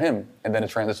sports for him and then it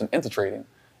transitioned into trading.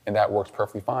 And that works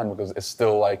perfectly fine because it's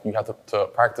still like you have to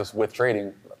practice with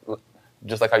trading,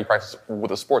 just like how you practice with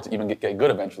the sport to even get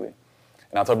good eventually.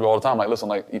 And I tell people all the time, like, listen,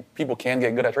 like people can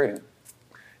get good at trading.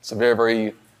 It's a very,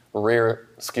 very rare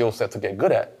skill set to get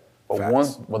good at. But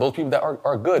those people that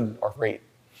are good are great.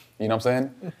 You know what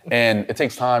I'm saying? And it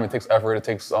takes time, it takes effort, it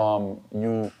takes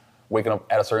you waking up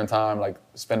at a certain time, like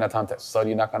spend that time to study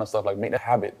and that kind of stuff, like make that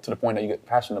habit to the point that you get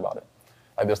passionate about it.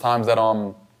 Like there's times that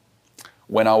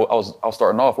when I was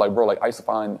starting off, like bro, like I used to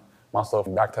find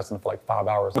myself back testing for like 5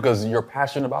 hours because you're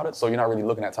passionate about it, so you're not really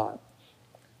looking at time.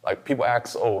 Like people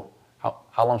ask, oh,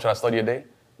 how long should I study a day?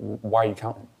 Why are you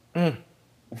counting? You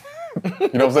know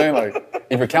what I'm saying? Like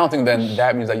if you're counting, then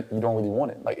that means that you don't really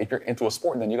want it. Like if you're into a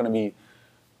sport, then you're gonna be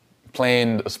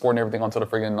playing a sport and everything until the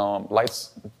friggin'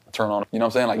 lights turn on. You know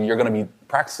what I'm saying? Like you're gonna be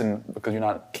practicing because you're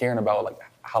not caring about like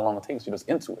how long it takes. You're just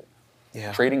into it.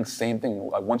 Yeah. Trading, same thing.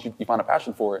 Like once you find a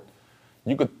passion for it,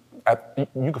 you could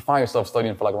find yourself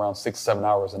studying for like around 6-7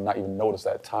 hours and not even notice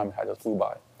that time had just flew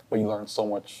by. But you learn so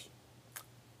much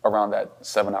around that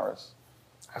 7 hours.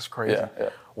 That's crazy. Yeah.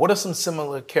 What are some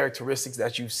similar characteristics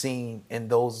that you've seen in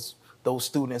those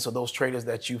students or those traders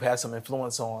that you've had some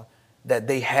influence on that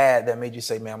they had that made you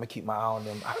say, man, I'm gonna keep my eye on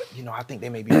them? I think they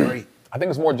may be great. I think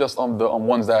it's more just the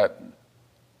ones that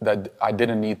I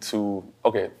didn't need to.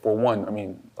 Okay, for one, I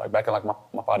mean, like back in like my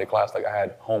 5-day class, like I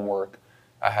had homework,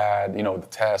 I had the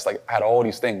test, like I had all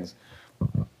these things,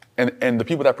 and the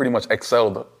people that pretty much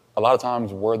excelled a lot of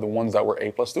times were the ones that were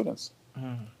A+ students,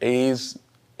 A+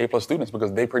 students,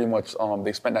 because they pretty much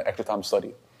they spend that extra time to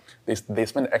study. They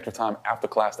spend the extra time after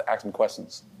class to ask me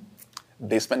questions.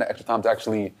 They spend the extra time to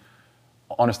actually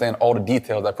understand all the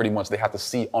details that pretty much they have to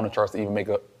see on the charts to even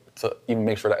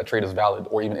make sure that a trade is valid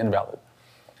or even invalid.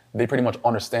 They pretty much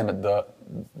understand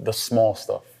the small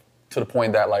stuff to the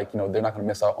point that like they're not going to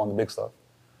miss out on the big stuff.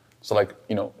 So like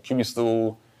QB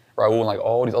Stu, Raul, and like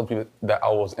all these other people that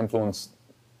I influenced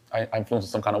in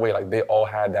some kind of way, like they all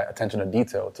had that attention to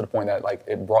detail to the point that like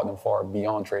it brought them far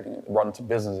beyond trading. It brought them to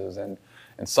businesses and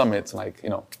summits and like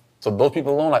So those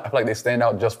people alone, like, I feel like they stand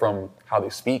out just from how they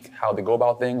speak, how they go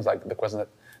about things, like the questions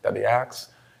that they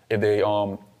ask. If they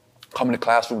come in the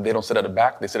classroom, they don't sit at the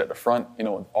back, they sit at the front.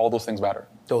 All those things matter.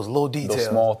 Those little details. Those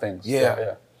small things.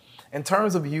 Yeah. In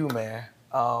terms of you, man,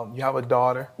 you have a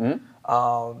daughter.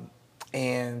 Mm-hmm.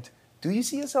 And do you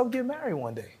see yourself getting married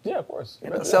one day? Yeah, of course.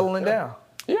 And settling down?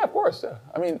 Yeah, of course. Yeah.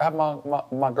 I mean, I have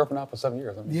my girlfriend now for 7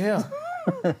 years. I mean. Yeah.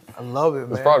 I love it,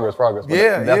 man. It's progress. But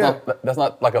Yeah, that's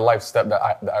not like a life step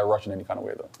that I rush in any kind of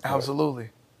way, though. Absolutely.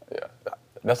 Yeah.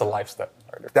 That's a life step.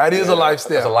 Right there. That is a life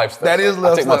step. That's a life step. That is a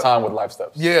life step. I take my time with life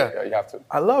steps. Yeah. You have to.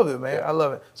 I love it, man. Yeah. I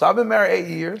love it. So I've been married 8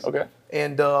 years. Okay.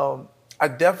 And I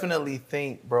definitely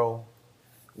think, bro,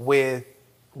 with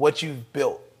what you've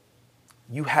built,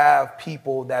 you have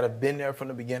people that have been there from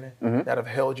the beginning, that have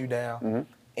held you down.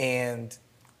 And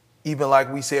even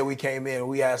like we said, we came in,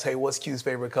 we asked, hey, what's Q's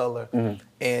favorite color?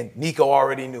 And Nico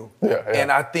already knew. Yeah.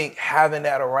 And I think having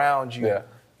that around you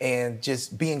and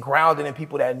just being grounded in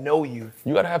people that know you.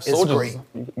 You gotta have soldiers. Great.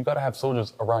 You gotta have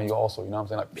soldiers around you also. You know what I'm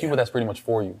saying? Like people that's pretty much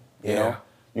for you. You know?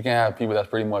 You can't have people that's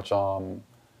pretty much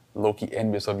low-key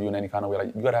envious of you in any kind of way.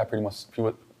 Like you gotta have pretty much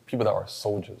people that are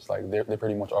soldiers. Like they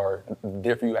pretty much are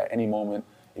there for you at any moment.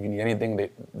 If you need anything,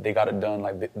 they got it done.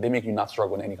 Like they make you not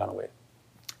struggle in any kind of way.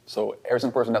 So every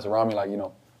single person that's around me, like,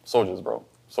 soldiers, bro.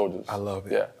 Soldiers. I love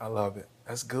it. Yeah. I love it.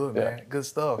 That's good, man. Good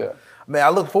stuff. Yeah. Man, I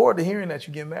look forward to hearing that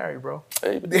you get married, bro.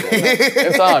 Hey, in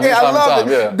time,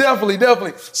 yeah.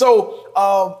 Definitely.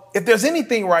 So if there's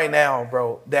anything right now,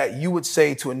 bro, that you would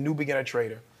say to a new beginner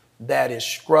trader that is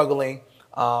struggling,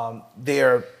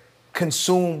 they're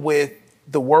consumed with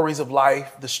the worries of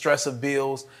life, the stress of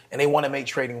bills, and they want to make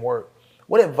trading work,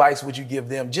 what advice would you give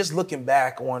them just looking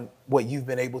back on what you've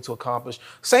been able to accomplish?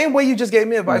 Same way you just gave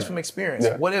me advice from experience.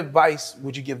 Yeah. What advice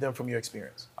would you give them from your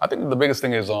experience? I think the biggest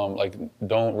thing is like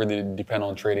don't really depend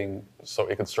on trading so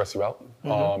it could stress you out.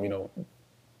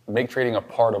 Make trading a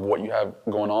part of what you have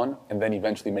going on and then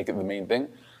eventually make it the main thing.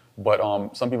 But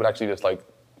some people actually just like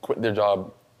quit their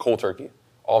job cold turkey.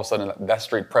 All of a sudden that's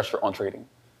straight pressure on trading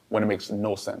when it makes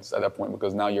no sense at that point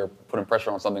because now you're putting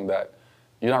pressure on something that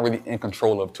you're not really in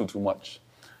control of too much.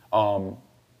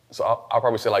 So I'll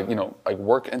probably say like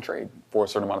work and trade for a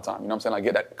certain amount of time. You know what I'm saying? Like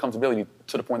get that comfortability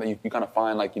to the point that you kind of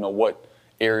find like, what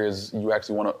areas you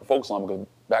actually want to focus on. Because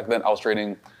back then I was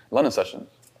trading London session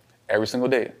every single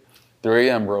day. 3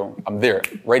 a.m., bro. I'm there,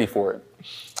 ready for it.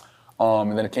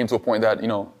 And then it came to a point that,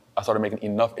 I started making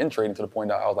enough in trading to the point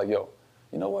that I was like, yo,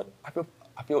 you know what? I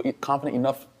feel confident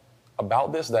enough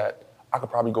about this that I could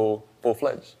probably go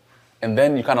full-fledged. And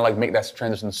then you kind of like make that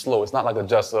transition slow. It's not like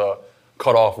just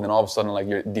cut off and then all of a sudden like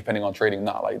you're depending on trading.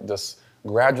 Not like just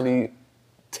gradually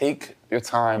take your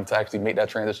time to actually make that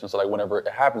transition. So like whenever it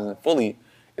happens and fully,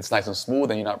 it's nice and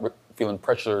smooth and you're not feeling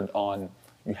pressured on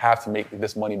you have to make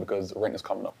this money because rent is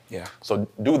coming up. Yeah. So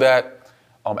do that.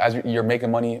 As you're making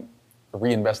money,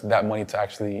 reinvest that money to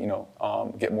actually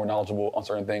get more knowledgeable on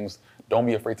certain things. Don't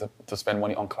be afraid to spend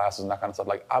money on classes and that kind of stuff.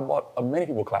 Like I bought many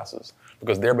people classes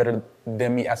because they're better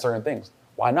than me at certain things.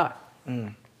 Why not? You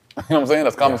know what I'm saying?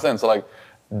 That's common sense. So like,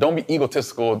 don't be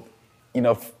egotistical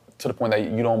enough to the point that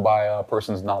you don't buy a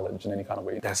person's knowledge in any kind of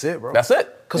way. That's it, bro. That's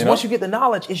it. Because once you get the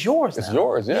knowledge, it's yours now. It's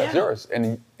yours, it's yours.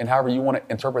 And however you want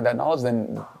to interpret that knowledge,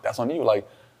 then that's on you. Like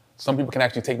some people can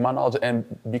actually take my knowledge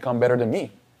and become better than me.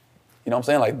 You know what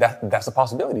I'm saying? Like that's the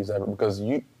possibilities of it because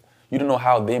you don't know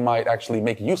how they might actually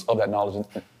make use of that knowledge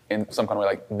in some kind of way.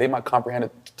 Like they might comprehend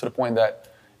it to the point that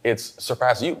it's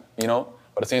surpassed you, But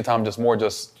at the same time,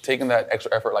 just taking that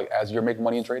extra effort, like as you're making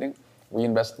money in trading,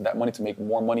 reinvest that money to make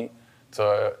more money,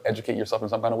 to educate yourself in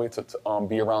some kind of way, to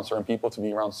be around certain people, to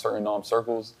be around certain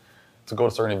circles, to go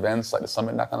to certain events like the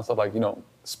summit and that kind of stuff. Like,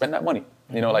 spend that money.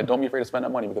 Like don't be afraid to spend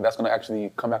that money because that's going to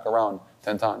actually come back around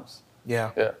 10 times.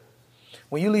 Yeah. Yeah.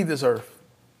 When you leave this earth,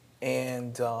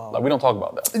 And like we don't talk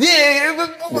about that.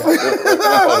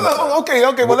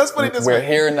 Okay. Well, let's put it this way. We're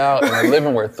here now, and we're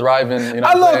living, we're thriving. You know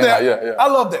I love that. Like, I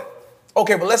love that.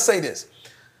 Okay, but let's say this: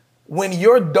 when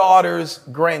your daughter's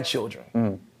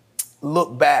grandchildren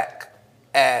look back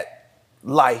at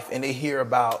life and they hear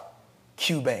about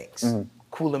Q Banks,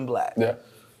 Cool and Black,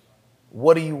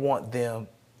 what do you want them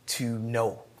to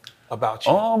know about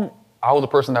you? I was a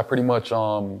person that pretty much,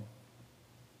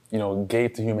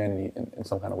 gave to humanity in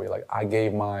some kind of way. Like I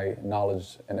gave my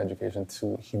knowledge and education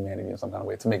to humanity in some kind of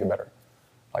way to make it better.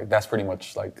 Like that's pretty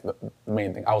much like the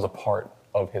main thing. I was a part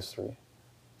of history.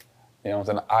 You know what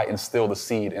I'm saying? I instilled the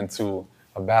seed into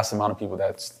a vast amount of people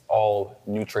that's all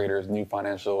new traders, new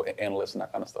financial analysts and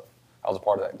that kind of stuff. I was a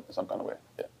part of that in some kind of way,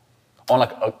 On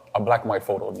like a black and white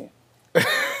photo of me. You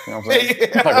know what I'm saying?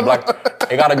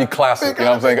 It gotta be classic, you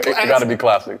know what I'm saying? It gotta be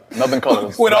classic. Nothing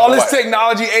colors. With all this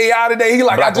technology, AI today, he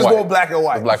like, I just want black and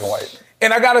white. It's black and white.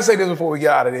 And I gotta say this before we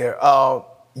get out of there.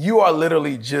 You are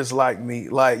literally just like me.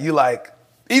 Like, you like,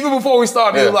 even before we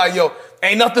started, you were like, yo,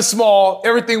 ain't nothing small.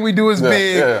 Everything we do is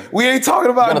big. Yeah. We ain't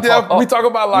talking about death. We talk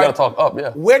about like, you gotta talk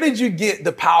up, Where did you get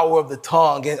the power of the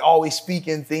tongue and always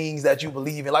speaking things that you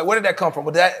believe in? Like, where did that come from?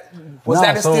 Was that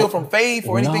instilled from faith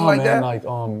or anything like that? Like,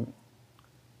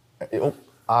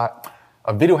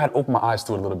 a video had opened my eyes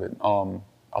to it a little bit.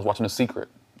 I was watching The Secret.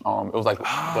 It was like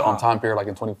the time period, like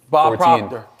in 2014. Bob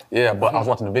Proctor. Yeah, but I was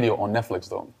watching the video on Netflix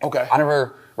though. Okay. I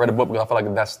never read a book because I felt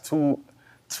like that's too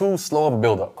slow of a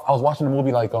build-up. I was watching the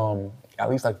movie like at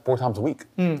least like 4 times a week.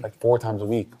 Like 4 times a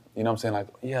week. You know what I'm saying? Like,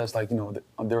 yeah, it's like,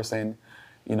 they were saying,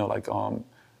 like,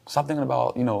 stop thinking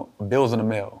about, bills in the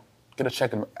mail. Get a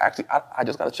check in. Actually, I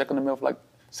just got a check in the mail for like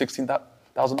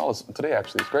 $16,000 today,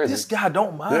 actually. It's crazy. This guy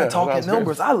don't mind talking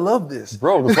numbers. Crazy. I love this.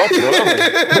 Bro, I love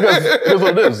it. Because here's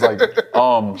what it is. Like,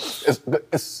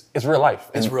 it's real life.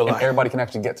 It's real life. And everybody can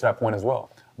actually get to that point as well.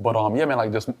 But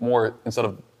like just more, instead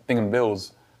of thinking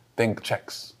bills, think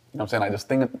checks. You know what I'm saying? Like just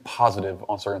thinking positive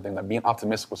on certain things, like being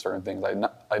optimistic with certain things, like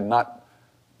not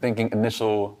thinking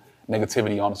initial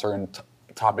negativity on a certain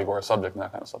topic or a subject and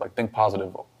that kind of stuff. Like think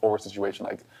positive over a situation.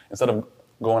 Like instead of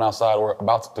going outside or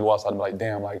about to go outside and be like,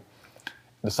 damn, like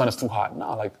the sun is too hot.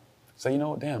 Nah, like say,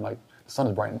 damn, like the sun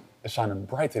is bright, it's shining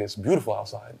bright today. It's beautiful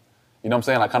outside. You know what I'm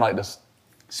saying? Like kind of like just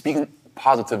speaking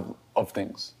positive of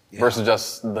things versus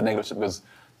just the negative. Because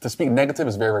to speak negative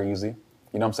is very, very easy.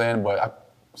 You know what I'm saying? But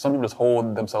some people just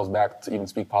hold themselves back to even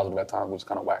speak positive at times, which is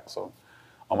kind of whack. So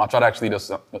I try to actually just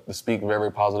to speak very,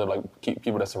 very positive, like keep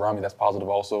people that surround me that's positive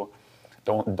also.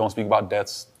 Don't speak about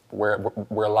debts. We're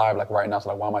alive like right now, so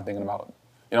like why am I thinking about it?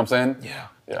 You know what I'm saying?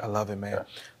 Yeah. I love it, man. Yeah.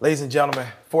 Ladies and gentlemen,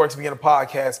 Forex Beginner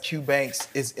Podcast, Q Banks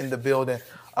is in the building.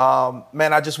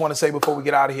 Man, I just want to say before we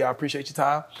get out of here, I appreciate your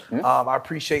time. I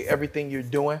appreciate everything you're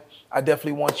doing. I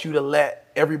definitely want you to let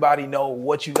everybody know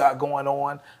what you got going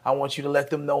on. I want you to let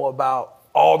them know about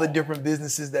all the different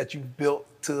businesses that you've built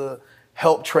to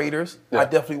help traders. I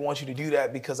definitely want you to do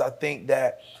that because I think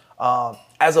that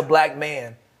as a black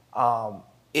man,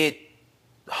 it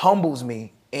humbles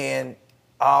me and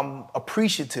I'm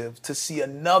appreciative to see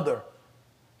another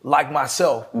like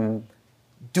myself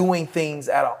doing things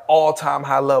at an all-time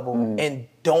high level and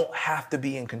don't have to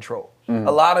be in control.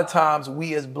 A lot of times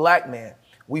we as black men,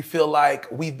 we feel like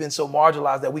we've been so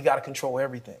marginalized that we got to control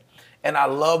everything. And I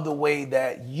love the way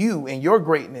that you and your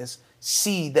greatness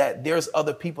see that there's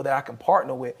other people that I can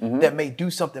partner with that may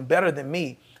do something better than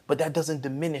me, but that doesn't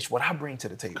diminish what I bring to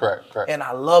the table. Correct. And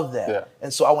I love that. Yeah.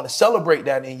 And so I want to celebrate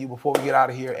that in you before we get out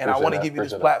of here. And I want to give you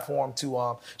this platform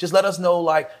to just let us know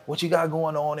like what you got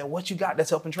going on and what you got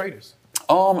that's helping traders.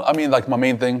 I mean, like my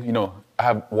main thing, I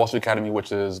have Wall Street Academy,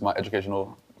 which is my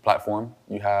educational platform.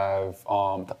 You have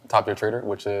Top Tier Trader,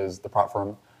 which is the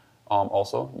platform.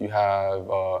 Also, you have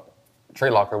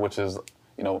Trade Locker, which is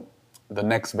the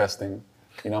next best thing.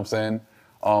 You know what I'm saying?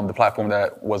 The platform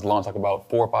that was launched like about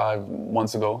 4 or 5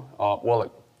 months ago.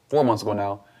 Like 4 months ago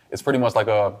now. It's pretty much like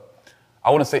I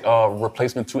wouldn't say a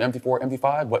replacement to MT4,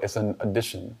 MT5, but it's an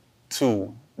addition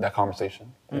to that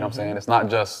conversation. You know what I'm saying? It's not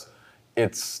just,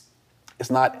 it's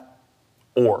not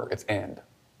or, it's and.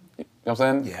 You know what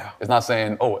I'm saying? Yeah. It's not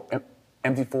saying,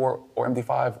 MT4 or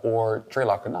MT5 or Trade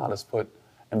Locker. Nah, let's put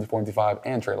MT4, MT5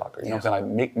 and Trade Locker. You know what I'm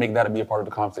saying? Like make that be a part of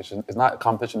the conversation. It's not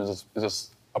competition, it's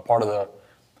just a part of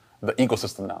the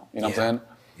ecosystem now. You know what I'm saying?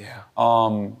 Yeah.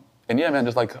 And yeah, man,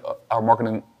 just like our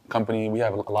marketing company, we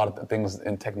have a lot of things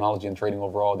in technology and trading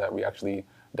overall that we actually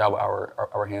dabble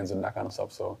our hands in that kind of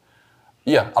stuff. So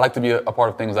yeah, I like to be a part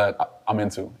of things that I'm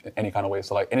into in any kind of way.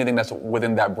 So like anything that's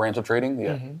within that branch of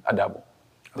trading, I dabble.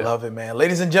 Love it, man.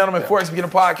 Ladies and gentlemen, Forex Beginner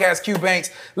Podcast, Q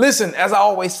Banks. Listen, as I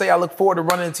always say, I look forward to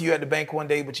running into you at the bank one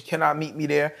day, but you cannot meet me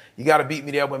there. You got to beat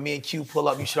me there. When me and Q pull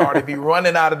up, you should already be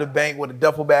running out of the bank with a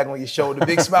duffel bag on your shoulder,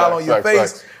 big smile on your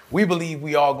face. We believe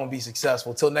we all going to be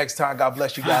successful. Till next time, God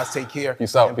bless you guys. Take care.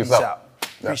 Peace out. Peace out.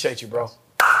 Appreciate you, bro.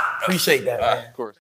 Appreciate that, man. Of course.